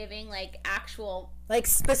one giving, like, actual... Like,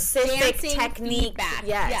 specific technique. Feedback.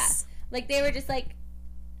 Yes. Yeah. Like, they were just, like,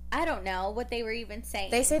 I don't know what they were even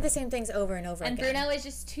saying. They say the same things over and over again. And Bruno is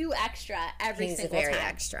just too extra every single time. He's very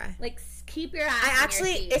extra. Like, keep your ass in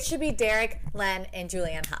your seat. It should be Derek, Len, and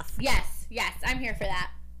Julianne Hough. Yes. I'm here for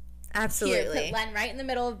that. Absolutely. Here, put Len right in the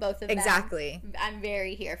middle of both of them. Exactly. I'm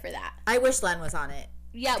very here for that. I wish Len was on it.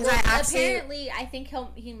 Yeah, well, apparently, I think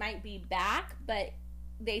he might be back, but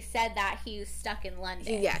they said that he's stuck in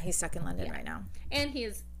London. He's stuck in London right now. And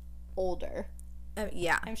he's older.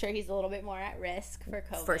 Yeah. I'm sure he's a little bit more at risk for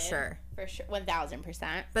COVID. For sure.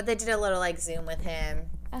 1,000%. But they did a little, like, Zoom with him.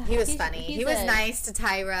 He was funny. He was nice to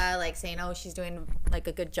Tyra, like, saying, oh, she's doing, like,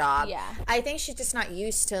 a good job. Yeah. I think she's just not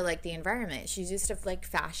used to, like, the environment. She's used to, like,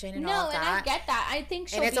 fashion and all of that. No, and I get that. I think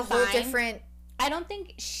she'll be fine. And it's a whole different... I don't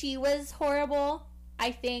think she was horrible.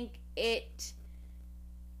 I think it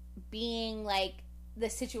being, like, the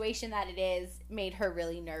situation that it is made her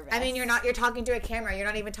really nervous. I mean, you're talking to a camera. You're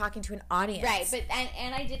not even talking to an audience. Right, but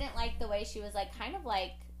and I didn't like the way she was, like, kind of,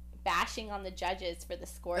 like, bashing on the judges for the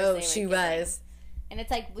scores they were she giving. was. And it's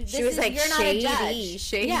like, you're not a judge.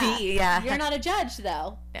 Shady, yeah. You're not a judge,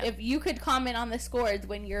 though. Yeah. If you could comment on the scores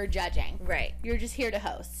when you're judging. Right. You're just here to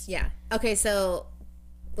host. Yeah. Okay, so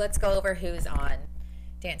let's go over who's on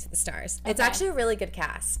Dance with the Stars. Okay. It's actually a really good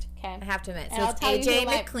cast. Okay. I have to admit. So it's AJ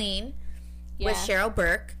McLean with Cheryl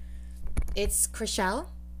Burke. It's Chrishell.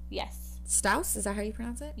 Yes. Stause, is that how you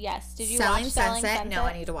pronounce it? Yes. Did you watch Selling Sunset? No,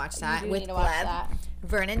 I need to watch that. With Gleb.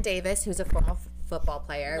 Vernon Davis, who's a former football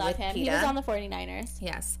player. Love with him. PETA. He was on the 49ers.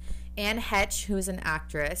 Yes. Anne Hetch, who's an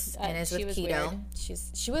actress and is with Keto. Weird.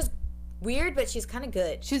 She was weird, but she's kind of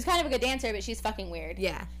good. She's kind of a good dancer, but she's fucking weird.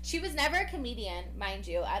 Yeah. She was never a comedian, mind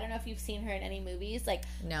you. I don't know if you've seen her in any movies. Like,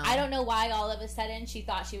 no. I don't know why all of a sudden she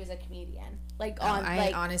thought she was a comedian.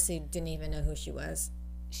 I honestly didn't even know who she was.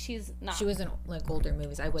 She's not. She was in, like, older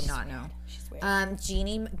movies. I would not know. She's weird.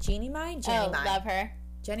 Jeannie Mai? Mai. Love her.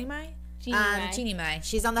 Jenny Mai? Jeannie Mai.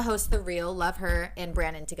 She's on the host of The Real. Love her and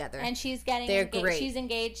Brandon together. And she's getting They're great. She's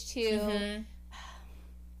engaged to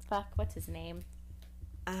fuck, what's his name?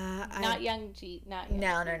 Not Young G. Not Young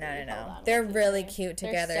No. They're really cute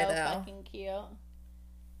together, They're so though. fucking cute.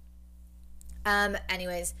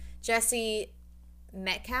 Anyways, Jesse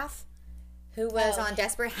Metcalf, who was on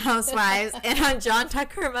Desperate Housewives and on John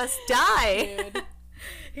Tucker Must Die. Dude.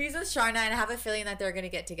 He's with Sharna, and I have a feeling that they're going to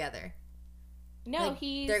get together. No, like,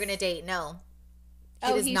 they're going to date. No.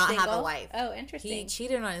 He does not have a wife. Oh, interesting. He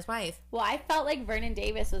cheated on his wife. Well, I felt like Vernon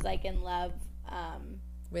Davis was, like, in love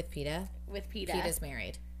with PETA. With PETA. PETA's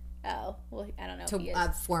married. Oh, well, I don't know to if he is.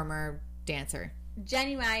 A former dancer.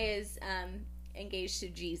 Jenny Mai is engaged to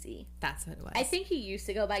Jeezy. That's what it was. I think he used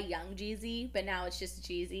to go by Young Jeezy, but now it's just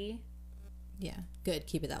Jeezy. Yeah, good.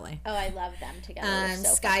 Keep it that way. Oh, I love them together.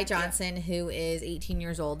 So Sky Johnson, who is 18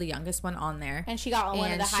 years old, the youngest one on there. And she got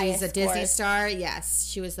one of the highest scores. She's a Disney star. Yes,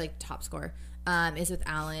 she was, like, top score. Is with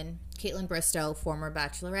Alan. Caitlin Bristow, former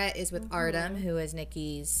Bachelorette, is with Artem, who is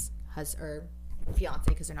Nikki's fiance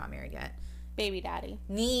because they're not married yet. Baby daddy.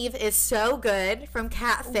 Neve is so good from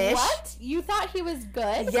Catfish. What? You thought he was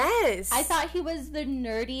good? Yes. I thought he was the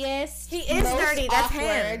nerdiest. He is nerdy. That's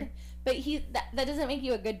him. But that doesn't make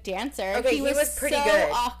you a good dancer. Okay, he was pretty so good.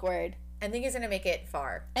 Awkward. I think he's gonna make it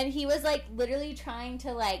far. And he was, like, literally trying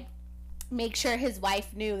to, like, make sure his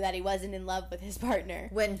wife knew that he wasn't in love with his partner.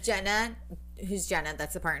 When Jenna, who's Jenna,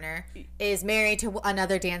 that's the partner, is married to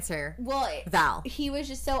another dancer. Well, Val. He was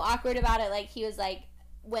just so awkward about it. Like, he was like,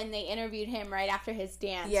 when they interviewed him right after his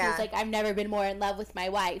dance, he was like, I've never been more in love with my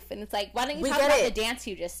wife. And it's like, why don't you talk about the dance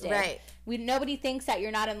you just did? Right. Nobody thinks that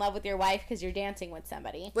you're not in love with your wife because you're dancing with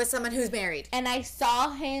somebody. With someone who's married. And I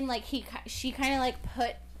saw him, like, she kind of, like,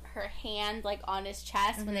 put her hand, like, on his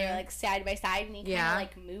chest when they were, like, side by side, and he kind of,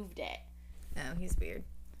 like, moved it. Oh, he's weird.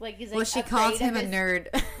 Like, he's, like, well, she calls him a nerd.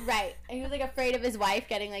 Right. And he was, like, afraid of his wife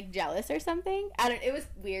getting, like, jealous or something. It was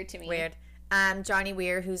weird to me. Weird. Johnny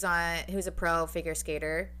Weir, who's a pro figure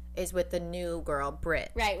skater, is with the new girl,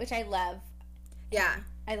 Britt. Right, which I love. Yeah.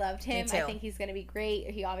 I loved him. I think he's going to be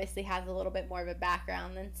great. He obviously has a little bit more of a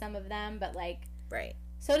background than some of them, but, like... Right.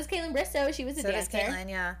 So does Caitlin Bristow. She was a dancer. So does Caitlin,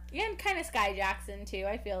 yeah. And kind of Sky Jackson, too,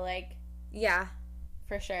 I feel like. Yeah.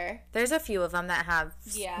 For sure. There's a few of them that have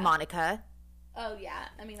Monica. Oh, yeah.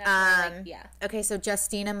 I mean, that's more, like, Okay, so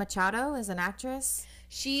Justina Machado is an actress.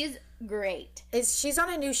 She's great. She's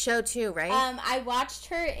on a new show, too, right? I watched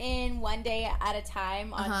her in One Day at a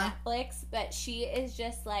Time on Netflix, but she is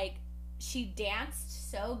just, like, she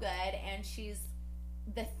danced so good, and she's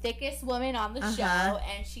the thickest woman on the show,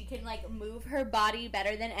 and she can like move her body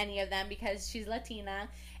better than any of them because she's Latina,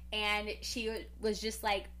 and she was just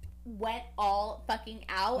like went all fucking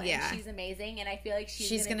out, and she's amazing, and I feel like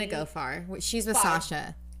she's gonna go far. She's with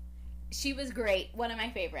Sasha. She was great. One of my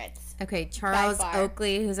favorites. Okay, Charles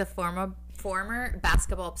Oakley, who's a former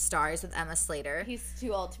basketball star, is with Emma Slater. He's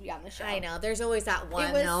too old to be on the show. I know. There's always that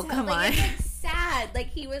one. No, come on. It's like sad. Like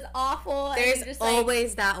he was awful. There's just,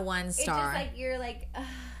 always that one star. It's just like you're like,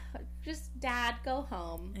 just dad, go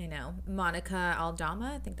home. I know. Monica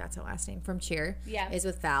Aldama, I think that's her last name, from Cheer. Yeah. Is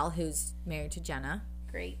with Val, who's married to Jenna.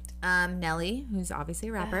 Great. Nelly, who's obviously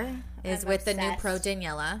a rapper, is with the new pro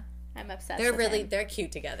Daniela. I'm obsessed. They're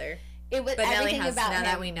cute together. But Nelly has now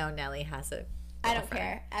that we know Nelly has a girlfriend. I don't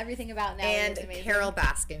care. Everything about Nelly is amazing. And Carole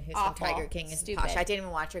Baskin, who's from Tiger King, is Tasha. I didn't even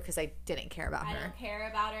watch her because I didn't care about her. I don't care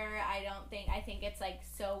about her. I think it's like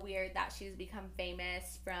so weird that she's become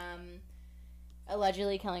famous from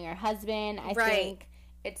allegedly killing her husband. I think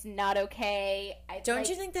it's not okay. Don't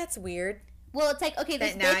you think that's weird? Well, it's like, okay,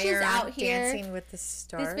 this bitch is out here Dancing with the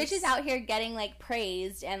Stars. This bitch is out here getting like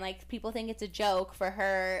praised, and like people think it's a joke for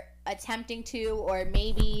her attempting to, or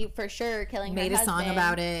maybe for sure killing her husband. Made a song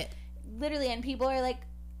about it. Literally, and people are like,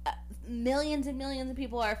 millions and millions of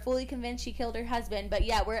people are fully convinced she killed her husband, but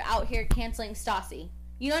yeah, we're out here canceling Stassi.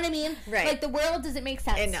 You know what I mean? Right. Like, the world doesn't make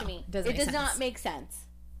sense to me. It does not make sense.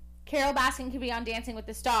 Carole Baskin could be on Dancing with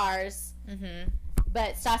the Stars,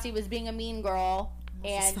 but Stassi was being a mean girl.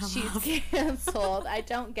 And she's canceled. I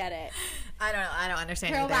don't get it. I don't know. I don't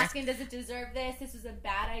understand Carole Baskin doesn't deserve this. This was a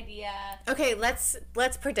bad idea. Okay, let's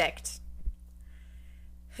predict.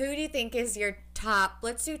 Who do you think is your top?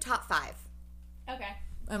 Let's do top 5. Okay.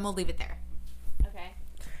 And we'll leave it there. Okay.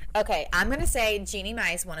 Okay, I'm going to say Jeannie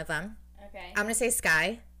Mai is one of them. Okay. I'm going to say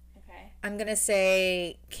Sky. Okay. I'm going to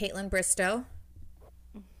say Caitlin Bristow.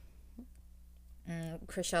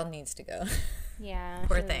 Chrishell needs to go. Yeah.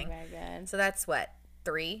 Poor thing. Very good. So that's what?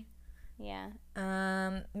 3? Yeah.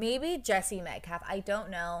 Maybe Jesse Metcalf. I don't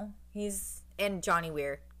know. And Johnny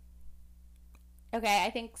Weir. Okay, I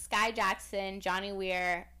think Sky Jackson, Johnny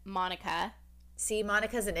Weir, Monica. See,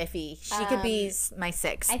 Monica's an iffy. She could be my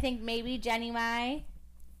 6. I think maybe Jenny Mai.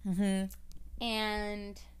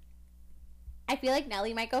 And I feel like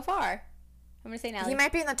Nelly might go far. I'm gonna say Nelly. He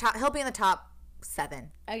might be in the top. He'll be in the top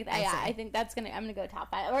 7. I think I'm gonna go top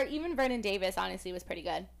 5. Or even Vernon Davis. Honestly, was pretty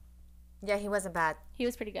good. Yeah, he wasn't bad. He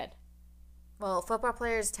was pretty good. Well, football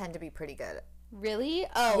players tend to be pretty good. Really?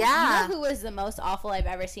 Oh, yeah. You know who was the most awful I've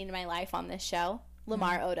ever seen in my life on this show?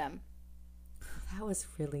 Lamar Odom. That was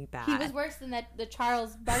really bad. He was worse than the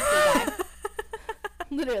Charles Barkley guy.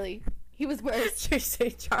 Literally. He was worse. You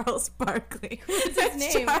say Charles Barkley. What's his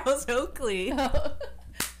name? Charles Oakley. Oh.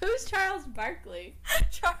 Who's Charles Barkley?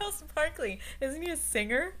 Charles Barkley. Isn't he a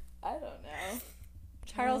singer? I don't know.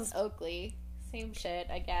 Charles Oakley. Same shit,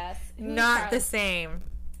 I guess. Not the same.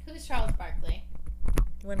 Who's Charles Barkley?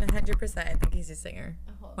 100%. I think he's a singer.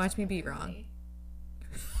 Watch me be wrong.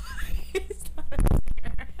 He's not a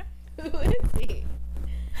singer. Who is he?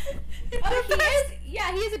 Oh, he is?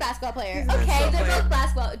 Yeah, he is a basketball player. Okay, they're both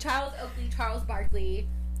basketball. Charles Oakley, Charles Barkley.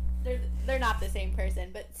 They're not the same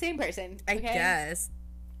person, but same person. Okay? I guess.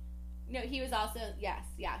 No, he was also,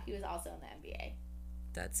 he was also in the NBA.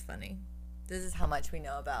 That's funny. This is how much we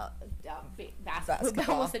know about basketball.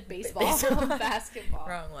 I almost said baseball. Basketball.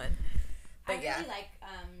 Wrong one. But I really like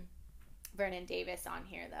Vernon Davis on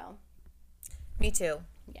here, though. Me too.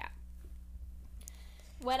 Yeah.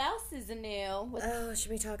 What else is new?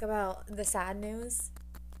 Should we talk about the sad news?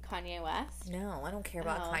 Kanye West? No, I don't care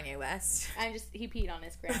about Kanye West. He peed on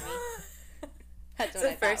his Grammy. That's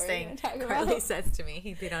the first thing Carly says to me.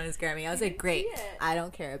 He peed on his Grammy. I was like, great. I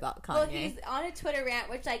don't care about Kanye. Well, he's on a Twitter rant,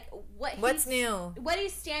 which, like, what's new? What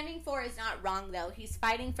he's standing for is not wrong, though. He's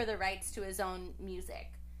fighting for the rights to his own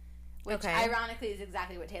music. Which, ironically, is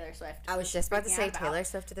exactly what Taylor Swift I was just about to say Taylor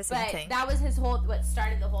Swift did the same thing. That was what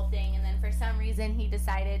started the whole thing. And then for some reason, he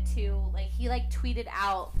decided to, he tweeted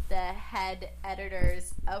out the head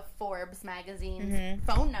editors of Forbes magazine's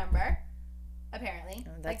phone number. Apparently,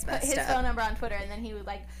 that's put his phone number on Twitter, and then he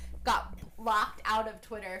got locked out of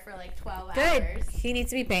Twitter for 12 hours. He needs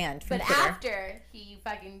to be banned from Twitter. But after he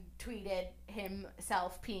fucking tweeted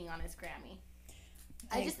himself peeing on his Grammy,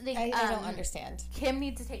 I just think I don't understand. Kim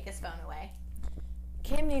needs to take his phone away.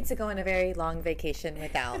 Kim needs to go on a very long vacation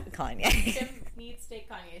without Kanye. Kim needs to take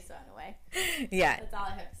Kanye's phone away. Yeah, that's all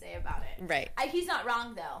I have to say about it. Right. He's not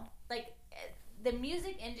wrong though. The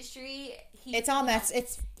music industry, it's all messed.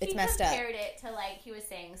 It's messed up. He compared it to he was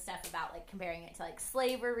saying stuff about comparing it to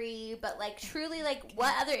slavery, but truly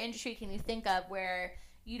what other industry can you think of where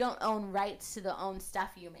you don't own rights to the own stuff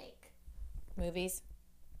you make? Movies.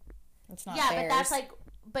 It's not theirs. But that's like,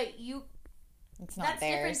 it's not that's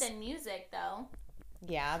theirs. Different than music, though.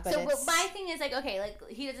 Yeah, but so my thing is like, okay, like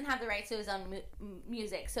he doesn't have the rights to his own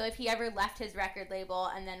music. So if he ever left his record label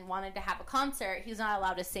and then wanted to have a concert, he's not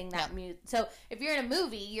allowed to sing that music. So if you're in a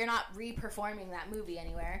movie, you're not re-performing that movie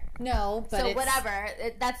anywhere. No, but so whatever.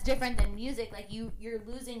 That's different than music. Like you're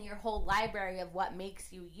losing your whole library of what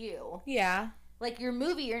makes you you. Yeah. Like your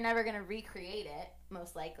movie, you're never gonna recreate it,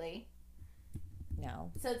 most likely.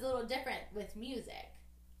 No. So it's a little different with music.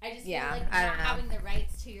 I just feel like not having the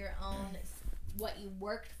rights to your own. What you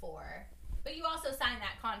worked for, but you also signed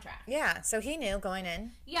that contract. Yeah, so he knew going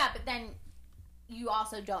in. Yeah, but then you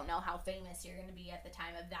also don't know how famous you're going to be at the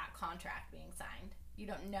time of that contract being signed. You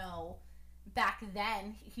don't know. Back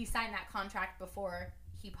then, he signed that contract before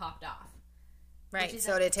he popped off. Right,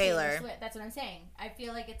 so did Taylor. That's what I'm saying. I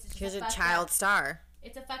feel like it's just he was a child star.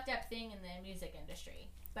 It's a fucked up thing in the music industry,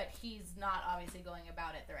 but he's not obviously going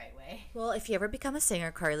about it the right way. Well, if you ever become a singer,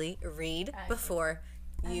 Carly, read before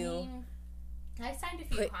you... I've signed a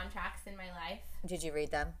few contracts in my life. Did you read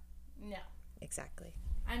them? No. Exactly.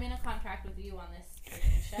 I'm in a contract with you on this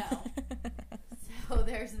freaking show. So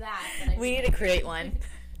there's that. We need to create one.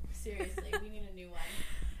 Seriously, we need a new one.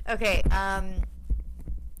 Okay,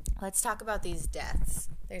 let's talk about these deaths.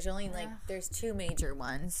 There's only there's two major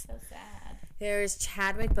ones. So sad. There's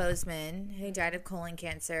Chadwick Boseman, who died of colon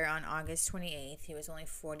cancer on August 28th. He was only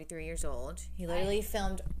 43 years old. He literally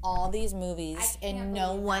filmed all these movies, and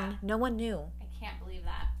no one knew. I can't believe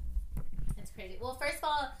that. It's crazy. Well, first of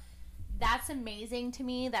all, that's amazing to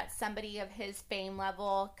me that somebody of his fame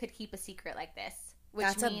level could keep a secret like this.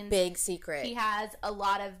 That's a big secret. He has a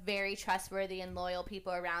lot of very trustworthy and loyal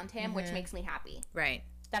people around him, which makes me happy. Right.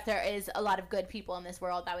 That there is a lot of good people in this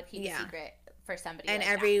world that would keep a secret for somebody. And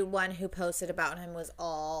like everyone who posted about him was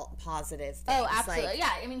all positive things. Oh, absolutely.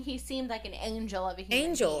 Yeah. I mean, he seemed like an angel of a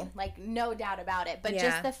human being. Like, no doubt about it. But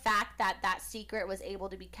just the fact that that secret was able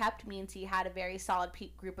to be kept means he had a very solid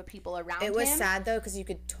group of people around him. It was sad, though, because you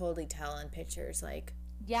could totally tell in pictures. Like,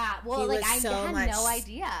 yeah. Well, like, I had no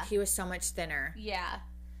idea. He was so much thinner. Yeah.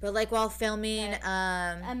 But, like, while filming...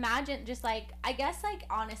 imagine just, like... I guess, like,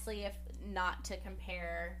 honestly, if not to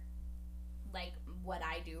compare, like... what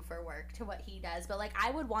I do for work to what he does, but like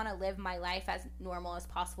I would want to live my life as normal as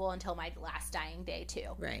possible until my last dying day too.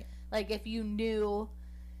 Right. Like if you knew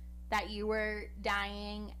that you were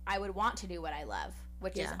dying, I would want to do what I love,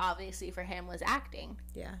 which is obviously for him was acting.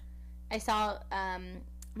 Yeah. I saw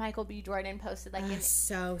Michael B. Jordan posted like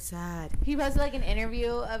so sad. He posted like an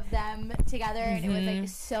interview of them together and it was like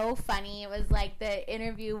so funny. It was like the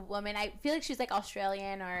interview woman, I feel like she's like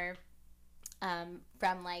Australian or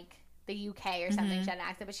from like the UK or something. She had an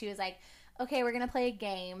accent, but she was like, okay, we're gonna play a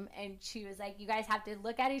game, and she was like, you guys have to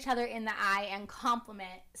look at each other in the eye and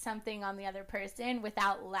compliment something on the other person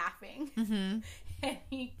without laughing. And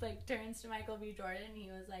he like turns to Michael B. Jordan and he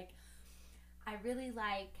was like, I really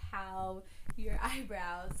like how your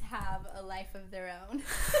eyebrows have a life of their own.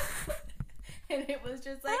 And it was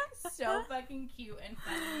just like so fucking cute and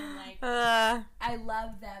funny and like I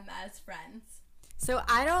love them as friends. So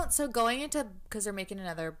going into, because they're making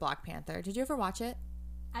another Black Panther. Did you ever watch it?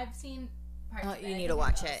 I've seen parts of it. You need to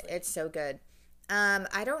watch it. It's so good.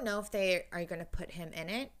 I don't know if they are going to put him in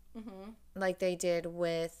it, like they did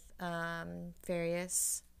with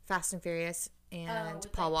Fast and Furious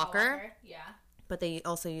and Paul Walker. Yeah. But they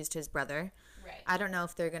also used his brother. Right. I don't know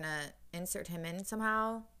if they're going to insert him in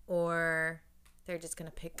somehow, or they're just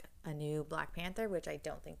going to pick a new Black Panther, which I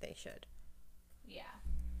don't think they should. Yeah.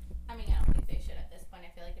 I mean, I don't think they should at this point. I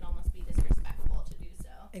feel like it'd almost be disrespectful to do so.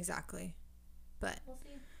 Exactly. But we'll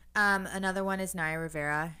see. Another one is Naya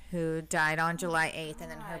Rivera, who died on July 8th,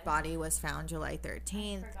 and then her body was found July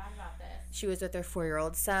 13th. I forgot about this. She was with her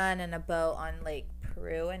 4-year-old son in a boat on Lake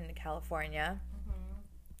Peru in California.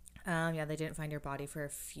 Yeah, they didn't find her body for a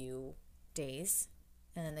few days,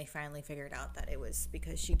 and then they finally figured out that it was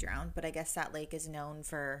because she drowned. But I guess that lake is known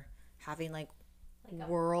for having like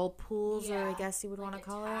whirlpools, or I guess you would want to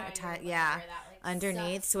call it.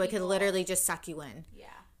 Underneath, so it could literally just suck you in. Yeah.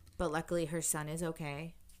 But luckily, her son is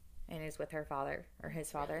okay, and is with her father or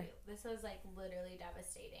his father. This was like literally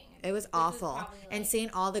devastating. It was awful, and seeing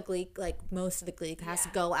all the Glee, like most of the Glee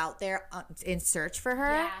cast, go out there in search for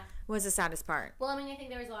her was the saddest part. Well, I mean, I think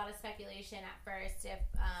there was a lot of speculation at first if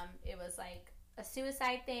it was like a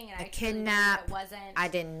suicide thing and a kidnap. It wasn't. I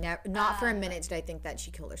didn't not for a minute did I think that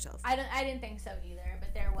she killed herself. I didn't think so either.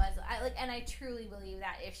 But there was and I truly believe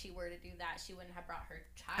that if she were to do that, she wouldn't have brought her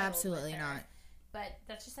child. Absolutely not. But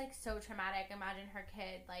that's just, like, so traumatic. Imagine her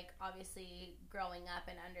kid, like, obviously growing up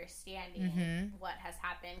and understanding what has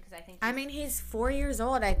happened. Because I think he's 4 years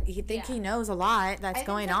old. I think he knows a lot that's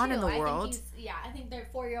going on in the world. I think their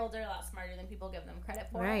 4-year-olds are a lot smarter than people give them credit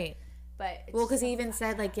for. Right. But well, because he even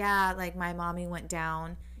said, like, like, my mommy went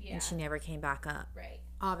down and she never came back up. Right.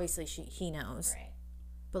 Obviously, he knows. Right.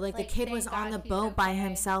 But, like, the kid was on the boat by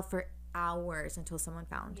himself for hours until someone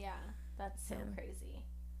found him. Yeah. That's so crazy.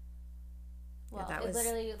 Well, that was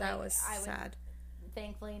literally, that was sad. I would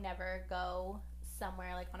thankfully never go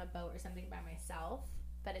somewhere like on a boat or something by myself.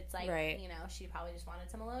 But it's like, you know, she probably just wanted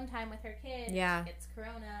some alone time with her kid. Yeah. It's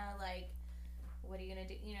Corona. Like, what are you going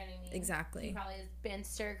to do? You know what I mean? Exactly. She probably has been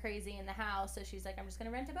stir crazy in the house. So she's like, I'm just going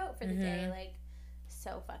to rent a boat for the day. Like,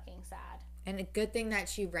 so fucking sad. And a good thing that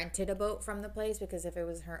she rented a boat from the place, because if it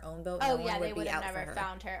was her own boat, no one would be out for her. They would have never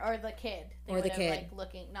found her. Or the kid. They would have, like,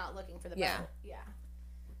 not looking for the boat. Yeah.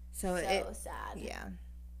 So sad. Yeah.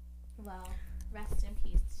 Well, rest in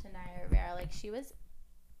peace to Naya Rivera. Like, she was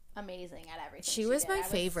amazing at everything. She was my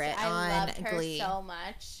favorite on Glee. I loved her so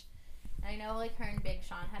much. I know, like, her and Big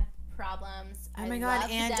Sean had problems. Oh my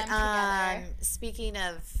god! And speaking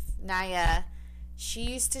of Naya, she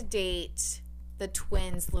used to date the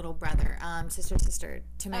twins' little brother, sister,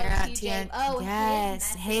 Tamara.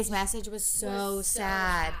 Yes, his message was so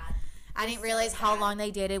sad. I didn't realize how long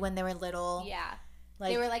they dated when they were little. Yeah.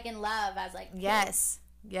 Like, they were, like, in love as, like, kids.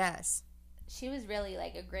 Yes. She was really,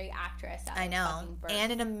 like, a great actress. I know.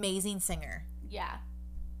 And an amazing singer. Yeah.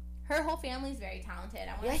 Her whole family's very talented.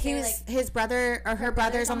 His brother, or her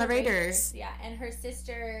brother's on the Raiders. Yeah, and her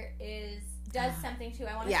sister does something, too.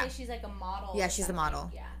 I want to say she's, like, a model. Yeah, she's a model.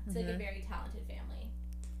 Yeah. It's, like, a very talented family.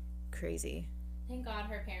 Crazy. Thank God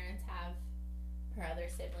her parents have her other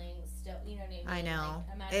siblings still, you know what I mean? I know.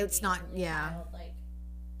 Like, it's not, child, like,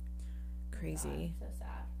 crazy. God, so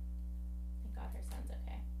sad. Thank God her son's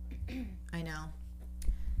okay. I know.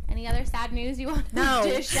 Any other sad news you want to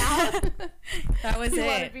dish out? That was you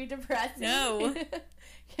want to be depressing? No.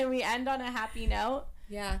 Can we end on a happy note?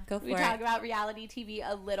 Yeah, go for it. We talk about reality TV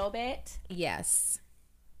a little bit. Yes.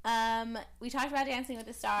 We talked about Dancing with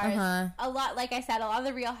the Stars. A lot, like I said, a lot of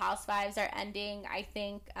the Real Housewives are ending. I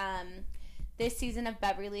think this season of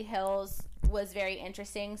Beverly Hills was very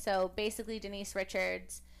interesting. So basically, Denise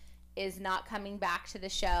Richards is not coming back to the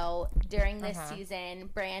show. During this season,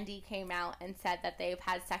 Brandy came out and said that they've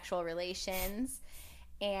had sexual relations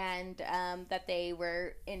and that they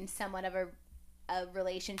were in somewhat of a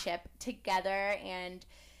relationship together, and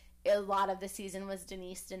a lot of the season was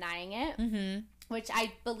Denise denying it, which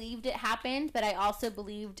I believed it happened, but I also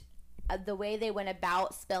believed the way they went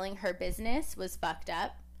about spilling her business was fucked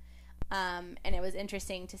up. And it was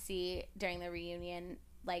interesting to see during the reunion,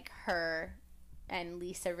 like, her and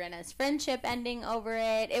Lisa Rinna's friendship ending over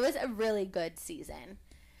it. It was a really good season.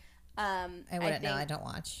 I wouldn't know. I don't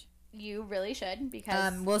watch. You really should,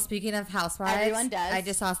 because well, speaking of Housewives, everyone does. I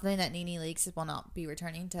just saw something that NeNe Leakes will not be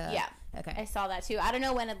returning to. Yeah. Okay. I saw that too. I don't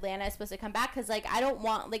know when Atlanta is supposed to come back, because, like, I don't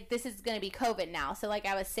want, like, this is going to be COVID now. So, like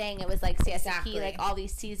I was saying, it was like CSP, like, all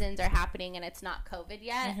these seasons are happening and it's not COVID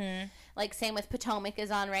yet. Like, same with Potomac is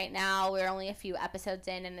on right now. We're only a few episodes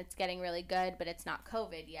in and it's getting really good, but it's not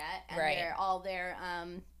COVID yet. And all their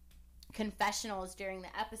confessionals during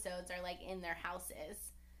the episodes are, like, in their houses.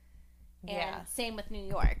 And same with New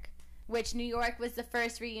York, which New York was the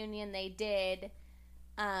first reunion they did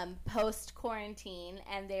post quarantine,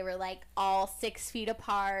 and they were, like, all 6 feet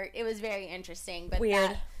apart. It was very interesting, but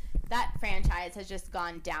weird. That franchise has just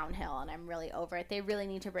gone downhill, and I'm really over it. They really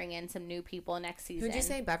need to bring in some new people next season. Who'd you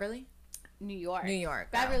say, Beverly? New York.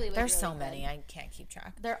 Beverly was There's really so good. many. I can't keep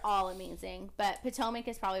track. They're all amazing, but Potomac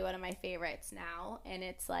is probably one of my favorites now, and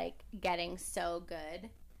it's, like, getting so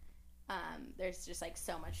good. There's just, like,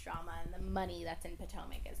 so much drama, and the money that's in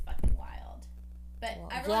Potomac is fucking wild. But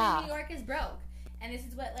everyone in New York is broke. And this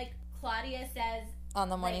is what, like, Claudia says on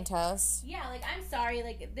the Morning Toast. Yeah, like, I'm sorry,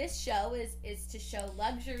 like, this show is to show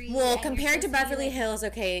luxury. Well, compared to Beverly Hills,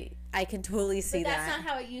 okay, I can totally see that. But that's not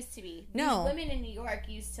how it used to be. No. These women in New York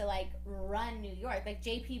used to, like, run New York. Like,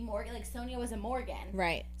 J.P. Morgan, like, Sonia was a Morgan.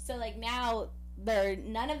 Right. So, like, now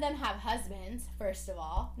none of them have husbands, first of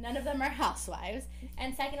all. None of them are housewives.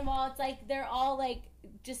 And second of all, it's like they're all, like,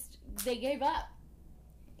 just, they gave up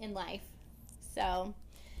in life. So,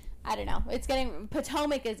 I don't know.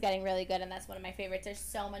 Potomac is getting really good, and that's one of my favorites. There's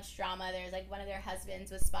so much drama. There's, like, one of their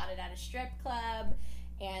husbands was spotted at a strip club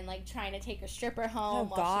and, like, trying to take a stripper home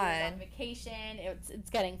while she was on vacation. It's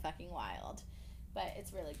getting fucking wild. But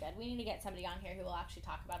it's really good. We need to get somebody on here who will actually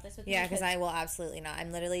talk about this with me. Yeah, because I will absolutely not.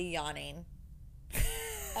 I'm literally yawning.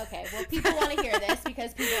 Okay, well, people want to hear this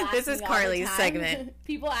because people ask me all the time. This is Carly's segment.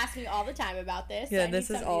 People ask me all the time about this. Yeah, this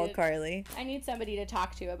is all Carly. I need somebody to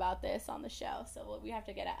talk to about this on the show, so we have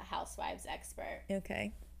to get a housewives expert.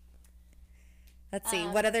 Okay. Let's see.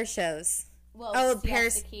 What other shows? Well,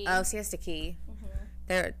 Paris. Oh, Siesta Key.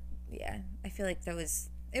 Mm-hmm. I feel like it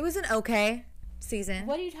was an okay season.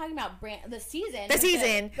 What are you talking about? The season.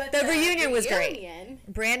 The reunion was great.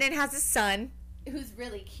 Brandon has a son. Who's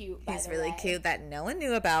really cute, He's really cute that no one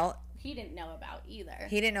knew about. He didn't know about either.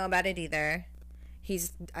 He didn't know about it either.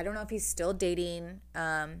 I don't know if he's still dating,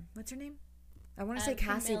 what's her name? I want to say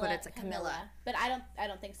Cassie, but it's Camilla. But I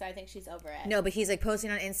don't think so. I think she's over it. No, but he's like posting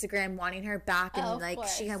on Instagram wanting her back, and like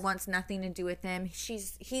she wants nothing to do with him.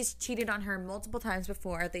 He's cheated on her multiple times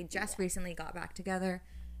before. They just recently got back together,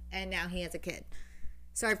 and now he has a kid.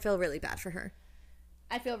 So I feel really bad for her.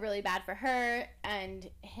 I feel really bad for her and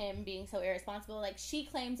him being so irresponsible. Like, she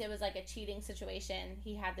claims it was like a cheating situation.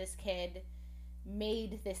 He had this kid,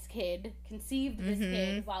 made this kid, conceived this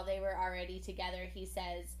kid while they were already together. He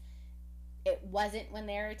says it wasn't when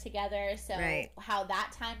they were together. So how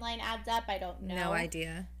that timeline adds up, I don't know. No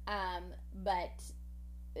idea. But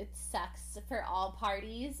it sucks for all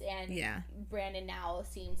parties. And Brandon now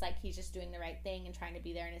seems like he's just doing the right thing and trying to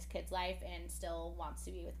be there in his kid's life and still wants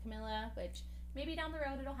to be with Camilla, which... Maybe down the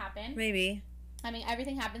road it'll happen. Maybe. I mean,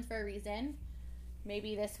 everything happens for a reason.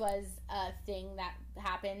 Maybe this was a thing that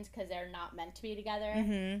happened because they're not meant to be together.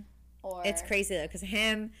 Mm-hmm. Or it's crazy, though, because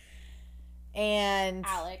him and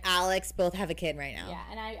Alex both have a kid right now. Yeah,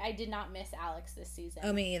 and I did not miss Alex this season.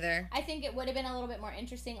 Oh, me either. I think it would have been a little bit more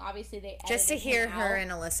interesting. Obviously, they edited just to hear her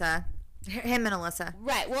and Alyssa. Him and Alyssa.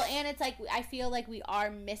 Right. Well, and it's like, I feel like we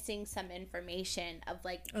are missing some information of,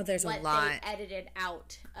 like, there's what a lot they edited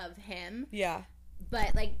out of him. Yeah.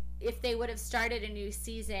 But, like, if they would have started a new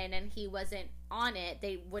season and he wasn't on it,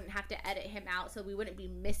 they wouldn't have to edit him out, so we wouldn't be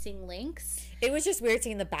missing links. It was just weird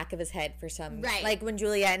seeing the back of his head for some... Right. Like, when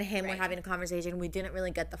Juliette and him were having a conversation, we didn't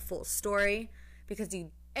really get the full story because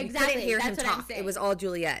you couldn't hear him talk. It was all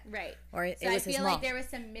Juliette. Right. Or it was his mom. So I feel like there was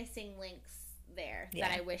some missing links there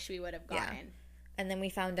that I wish we would have gotten. Yeah. And then we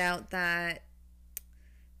found out that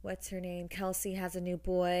what's her name? Kelsey has a new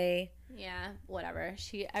boy. Yeah, whatever.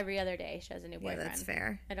 Every other day she has a new boyfriend. Yeah, that's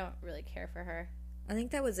fair. I don't really care for her. I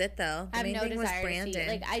think that was it, though. I have no desire to see.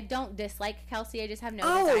 Like, I don't dislike Kelsey. I just have no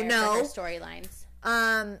desire for her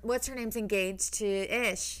storylines. What's her name's engaged to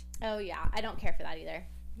Ish? Oh yeah, I don't care for that either.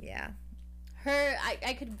 Yeah.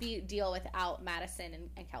 I could deal without Madison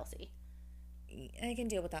and Kelsey. I can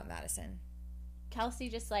deal without Madison. Kelsey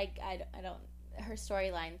just, like, I don't, her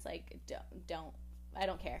storylines, like, I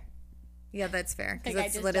don't care. Yeah, that's fair. Because like,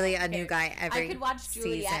 it's literally a new guy every season. I could watch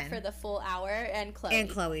Juliette for the full hour and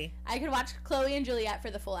Chloe. I could watch Chloe and Juliette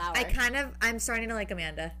for the full hour. I'm starting to like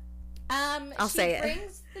Amanda. I'll say it. She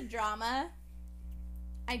brings the drama.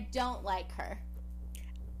 I don't like her.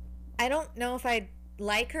 I don't know if I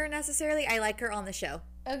like her necessarily. I like her on the show.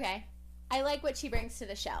 Okay. I like what she brings to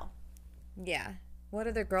the show. Yeah. What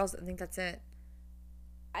other girls? I think that's it.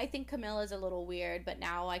 I think Camilla's a little weird, but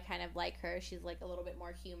now I kind of like her. She's, like, a little bit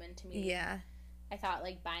more human to me. Yeah. I thought,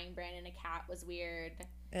 like, buying Brandon a cat was weird.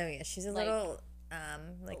 Oh, yeah. She's a little,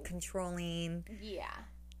 controlling. Yeah.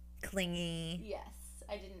 Clingy. Yes.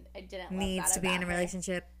 I didn't love needs that to be in a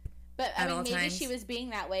relationship. But, I mean, maybe she was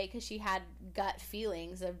being that way because she had gut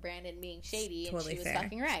feelings of Brandon being shady, and she was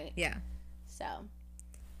fucking right. Yeah. So...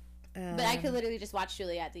 but I could literally just watch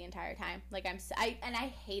Juliette the entire time. Like,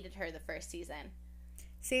 I hated her the first season.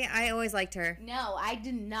 See, I always liked her. No, I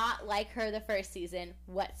did not like her the first season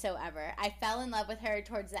whatsoever. I fell in love with her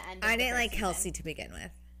towards the end of I didn't like Kelsey to begin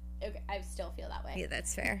with. Okay, I still feel that way. Yeah,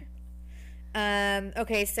 that's fair.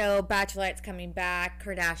 Okay, so Bachelorette's coming back.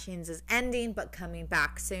 Kardashians is ending, but coming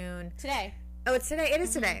back soon. Today. Oh, it's today? It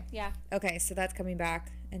is today. Yeah. Okay, so that's coming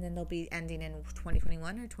back, and then they'll be ending in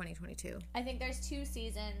 2021 or 2022? I think there's 2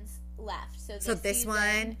 seasons left. So this season,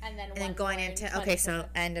 one, and then going into... Okay, so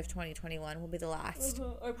end of 2021 will be the last.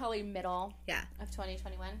 Mm-hmm. Or probably middle of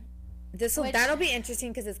 2021. That'll be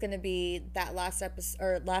interesting because it's going to be that last episode,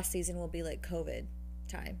 or last season will be like COVID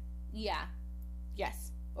time. Yeah.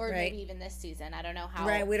 Yes. Or maybe even this season. I don't know how...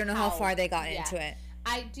 Right, we don't know how far they got into it.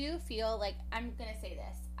 I do feel like... I'm going to say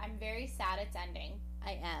this. I'm very sad it's ending.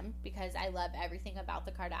 I am, because I love everything about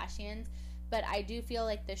the Kardashians. But I do feel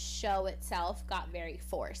like the show itself got very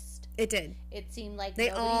forced. It did. It seemed like they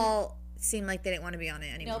all seemed like they didn't want to be on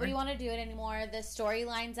it anymore. Nobody wanted to do it anymore. The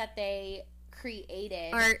storylines that they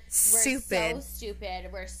created are stupid. Were so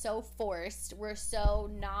stupid. Were so forced. Were so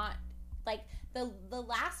not... Like, the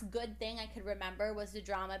last good thing I could remember was the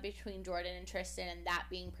drama between Jordan and Tristan, and that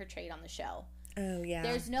being portrayed on the show. Oh, yeah.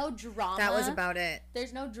 There's no drama. That was about it.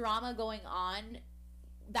 There's no drama going on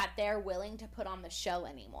that they're willing to put on the show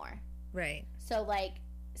anymore. Right. So, like,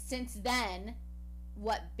 since then,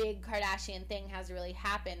 what big Kardashian thing has really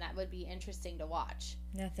happened that would be interesting to watch?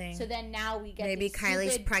 Nothing. So then now we get maybe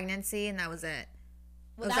Kylie's pregnancy and that was it.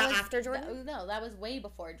 Well, was that after Jordan? No, that was way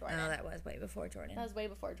before Jordan. Oh, that was way before Jordan. That was way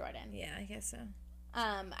before Jordan. Yeah, I guess so.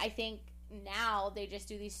 I think now they just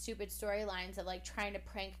do these stupid storylines of, like, trying to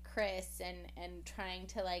prank Kris and trying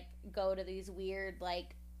to, like, go to these weird,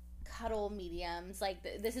 like, cuddle mediums. Like,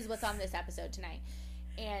 this is what's on this episode tonight.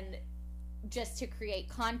 And just to create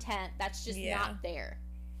content that's just not there.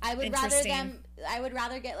 I would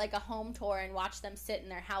rather get, like, a home tour and watch them sit in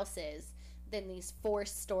their houses than these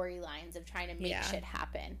forced storylines of trying to make shit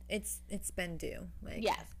happen. It's been due. Like,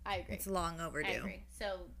 yes, I agree. It's long overdue. I agree.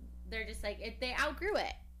 So they're just like, they outgrew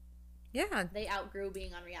it. Yeah. They outgrew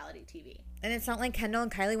being on reality TV. And it's not like Kendall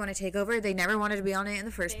and Kylie want to take over. They never wanted to be on it in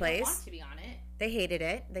the first place. They don't want to be on it. They hated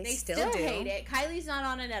it. They still do. hate it. Kylie's not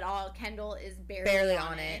on it at all. Kendall is barely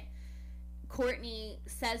on it. Kourtney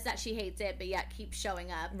says that she hates it, but yet keeps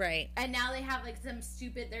showing up. Right. And now they have, like, some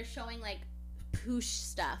stupid, they're showing, like, poosh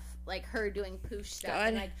stuff. Like, her doing poosh stuff. God.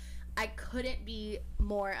 And, like, I couldn't be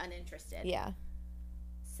more uninterested. Yeah.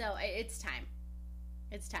 So, it's time.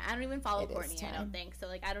 It's time. I don't even follow Kourtney, I don't think. So,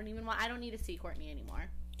 like, I don't need to see Kourtney anymore.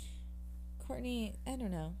 Kourtney, I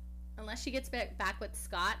don't know. Unless she gets back with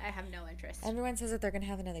Scott, I have no interest. Everyone says that they're going to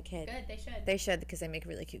have another kid. Good, they should. They should, because they make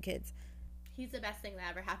really cute kids. He's the best thing that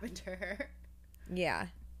ever happened to her. Yeah.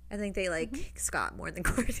 I think they like Scott more than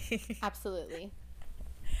Kourtney. Absolutely.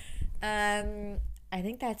 I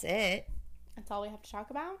think that's it. That's all we have to talk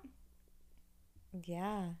about?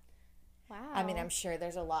 Yeah. Wow. I mean, I'm sure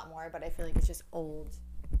there's a lot more, but I feel like it's just old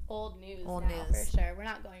news now, for sure. We're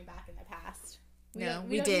not going back in the past. We don't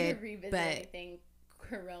need to revisit anything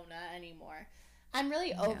Corona anymore. I'm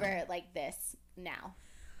really over like this now.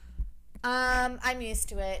 I'm used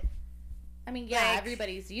to it. I mean, yeah, like,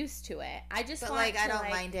 everybody's used to it. I just want I don't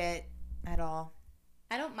mind it at all.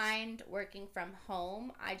 I don't mind working from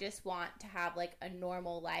home. I just want to have, like, a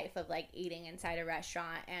normal life of, like, eating inside a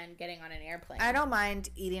restaurant and getting on an airplane. I don't mind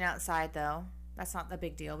eating outside, though. That's not the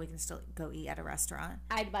big deal. We can still go eat at a restaurant.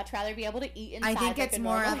 I'd much rather be able to eat inside. I think it's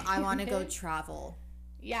more of I want to go travel.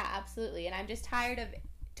 Yeah, absolutely. And I'm just tired of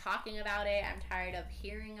talking about it. I'm tired of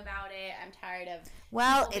hearing about it. I'm tired of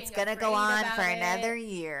it's gonna go on for another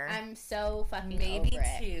year. I'm so fucking over it. Maybe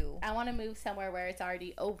 2. I want to move somewhere where it's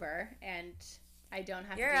already over and I don't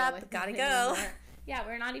have to deal with it. Gotta go. Anymore. Yeah,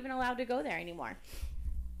 we're not even allowed to go there anymore.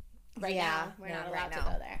 Right now, we're not allowed to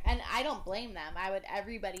go there, and I don't blame them. I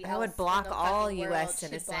would block all U.S.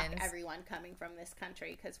 citizens. Block everyone coming from this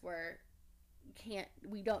country because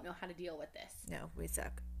we don't know how to deal with this. No, we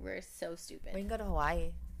suck. We're so stupid. We can go to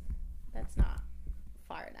Hawaii. That's not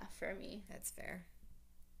far enough for me. That's fair.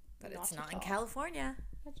 But it's not in California.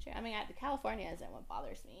 That's true. I mean, California isn't what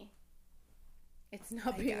bothers me. It's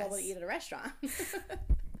not being able to eat at a restaurant.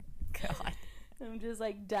 God. I'm just,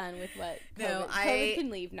 like, done with what COVID can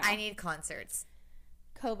leave now. I need concerts.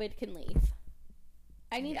 COVID can leave.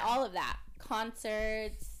 I need all of that.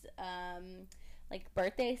 Concerts, like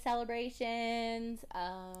birthday celebrations,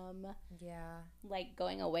 like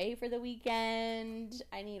going away for the weekend.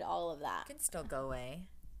 I need all of that. You can still go away.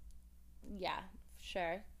 Yeah,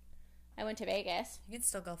 sure. I went to Vegas. You can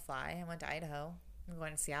still go fly. I went to Idaho. I'm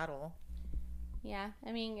going to Seattle. Yeah,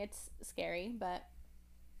 I mean, it's scary, but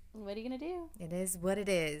what are you going to do? It is what it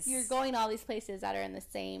is. You're going to all these places that are in the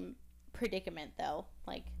same predicament, though.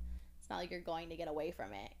 Like, it's not like you're going to get away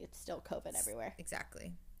from it. It's still COVID everywhere.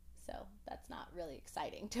 Exactly. So that's not really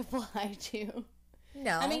exciting to fly to.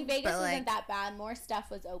 No. I mean, Vegas isn't that bad. More stuff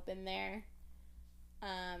was open there.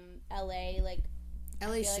 LA, like,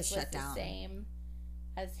 LA's just shut down. The same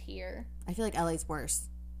as here. I feel like LA's worse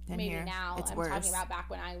than maybe here. Now. It's I'm worse. talking about back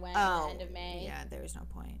when I went at the end of May. Yeah, there was no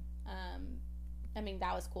point. I mean,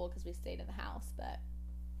 that was cool because we stayed in the house, but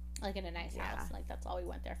like in a nice house. Like, that's all we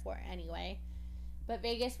went there for anyway. But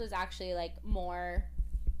Vegas was actually, like, more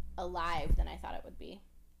alive than I thought it would be.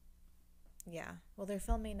 Yeah. Well, they're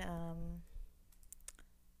filming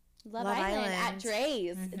Love Island at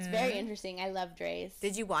Dre's. Mm-hmm. It's very interesting. I love Dre's.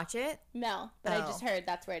 Did you watch it? No, but I just heard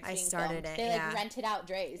that's where it's being filmed. They rented out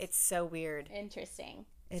Dre's. It's so weird. Interesting.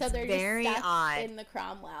 It's so they're very just odd in the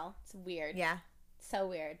Cromwell. It's weird. Yeah. So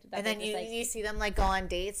weird. And then you see them, like, go on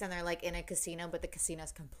dates and they're, like, in a casino, but the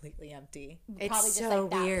casino's completely empty. It's probably just so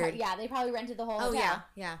like that weird. Part. Yeah, they probably rented the whole hotel.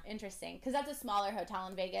 Yeah. Interesting. Because that's a smaller hotel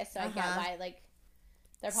in Vegas, so I get why, like,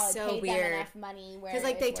 They're probably so paid weird. Them enough money because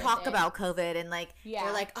like they talk about COVID and like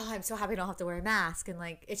they're like, oh, I'm so happy I don't have to wear a mask, and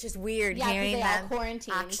like it's just weird hearing them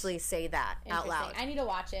actually say that out loud. I need to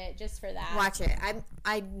watch it just for that. Watch it.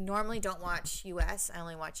 I normally don't watch US. I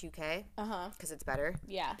only watch UK. Because it's better.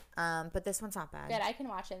 Yeah. But this one's not bad. Good. I can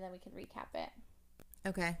watch it and then we can recap it.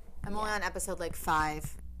 Okay. I'm only on episode like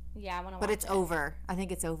 5. Yeah, I want to watch it. But it's over. I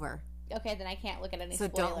think it's over. Okay, then I can't look at any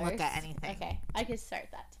spoilers. So don't look at anything. Okay. I could start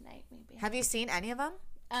that tonight, maybe. Have you seen any of them?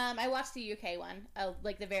 I watched the UK one,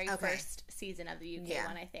 like the very first season of the UK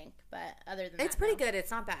one, I think. But other than that, it's pretty good.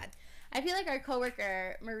 It's not bad. I feel like our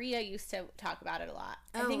coworker Maria used to talk about it a lot.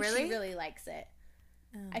 I think she really likes it.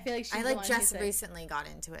 I feel like she's just recently got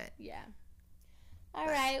into it. Yeah. All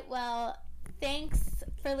right. Well, thanks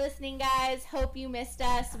for listening, guys. Hope you missed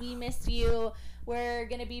us. We missed you. We're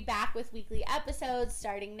going to be back with weekly episodes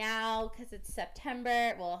starting now because it's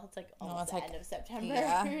September. Well, it's like almost the end of September.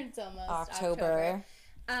 Yeah. It's almost October.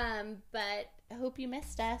 But I hope you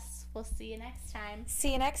missed us. We'll see you next time.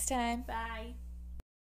 See you next time. Bye.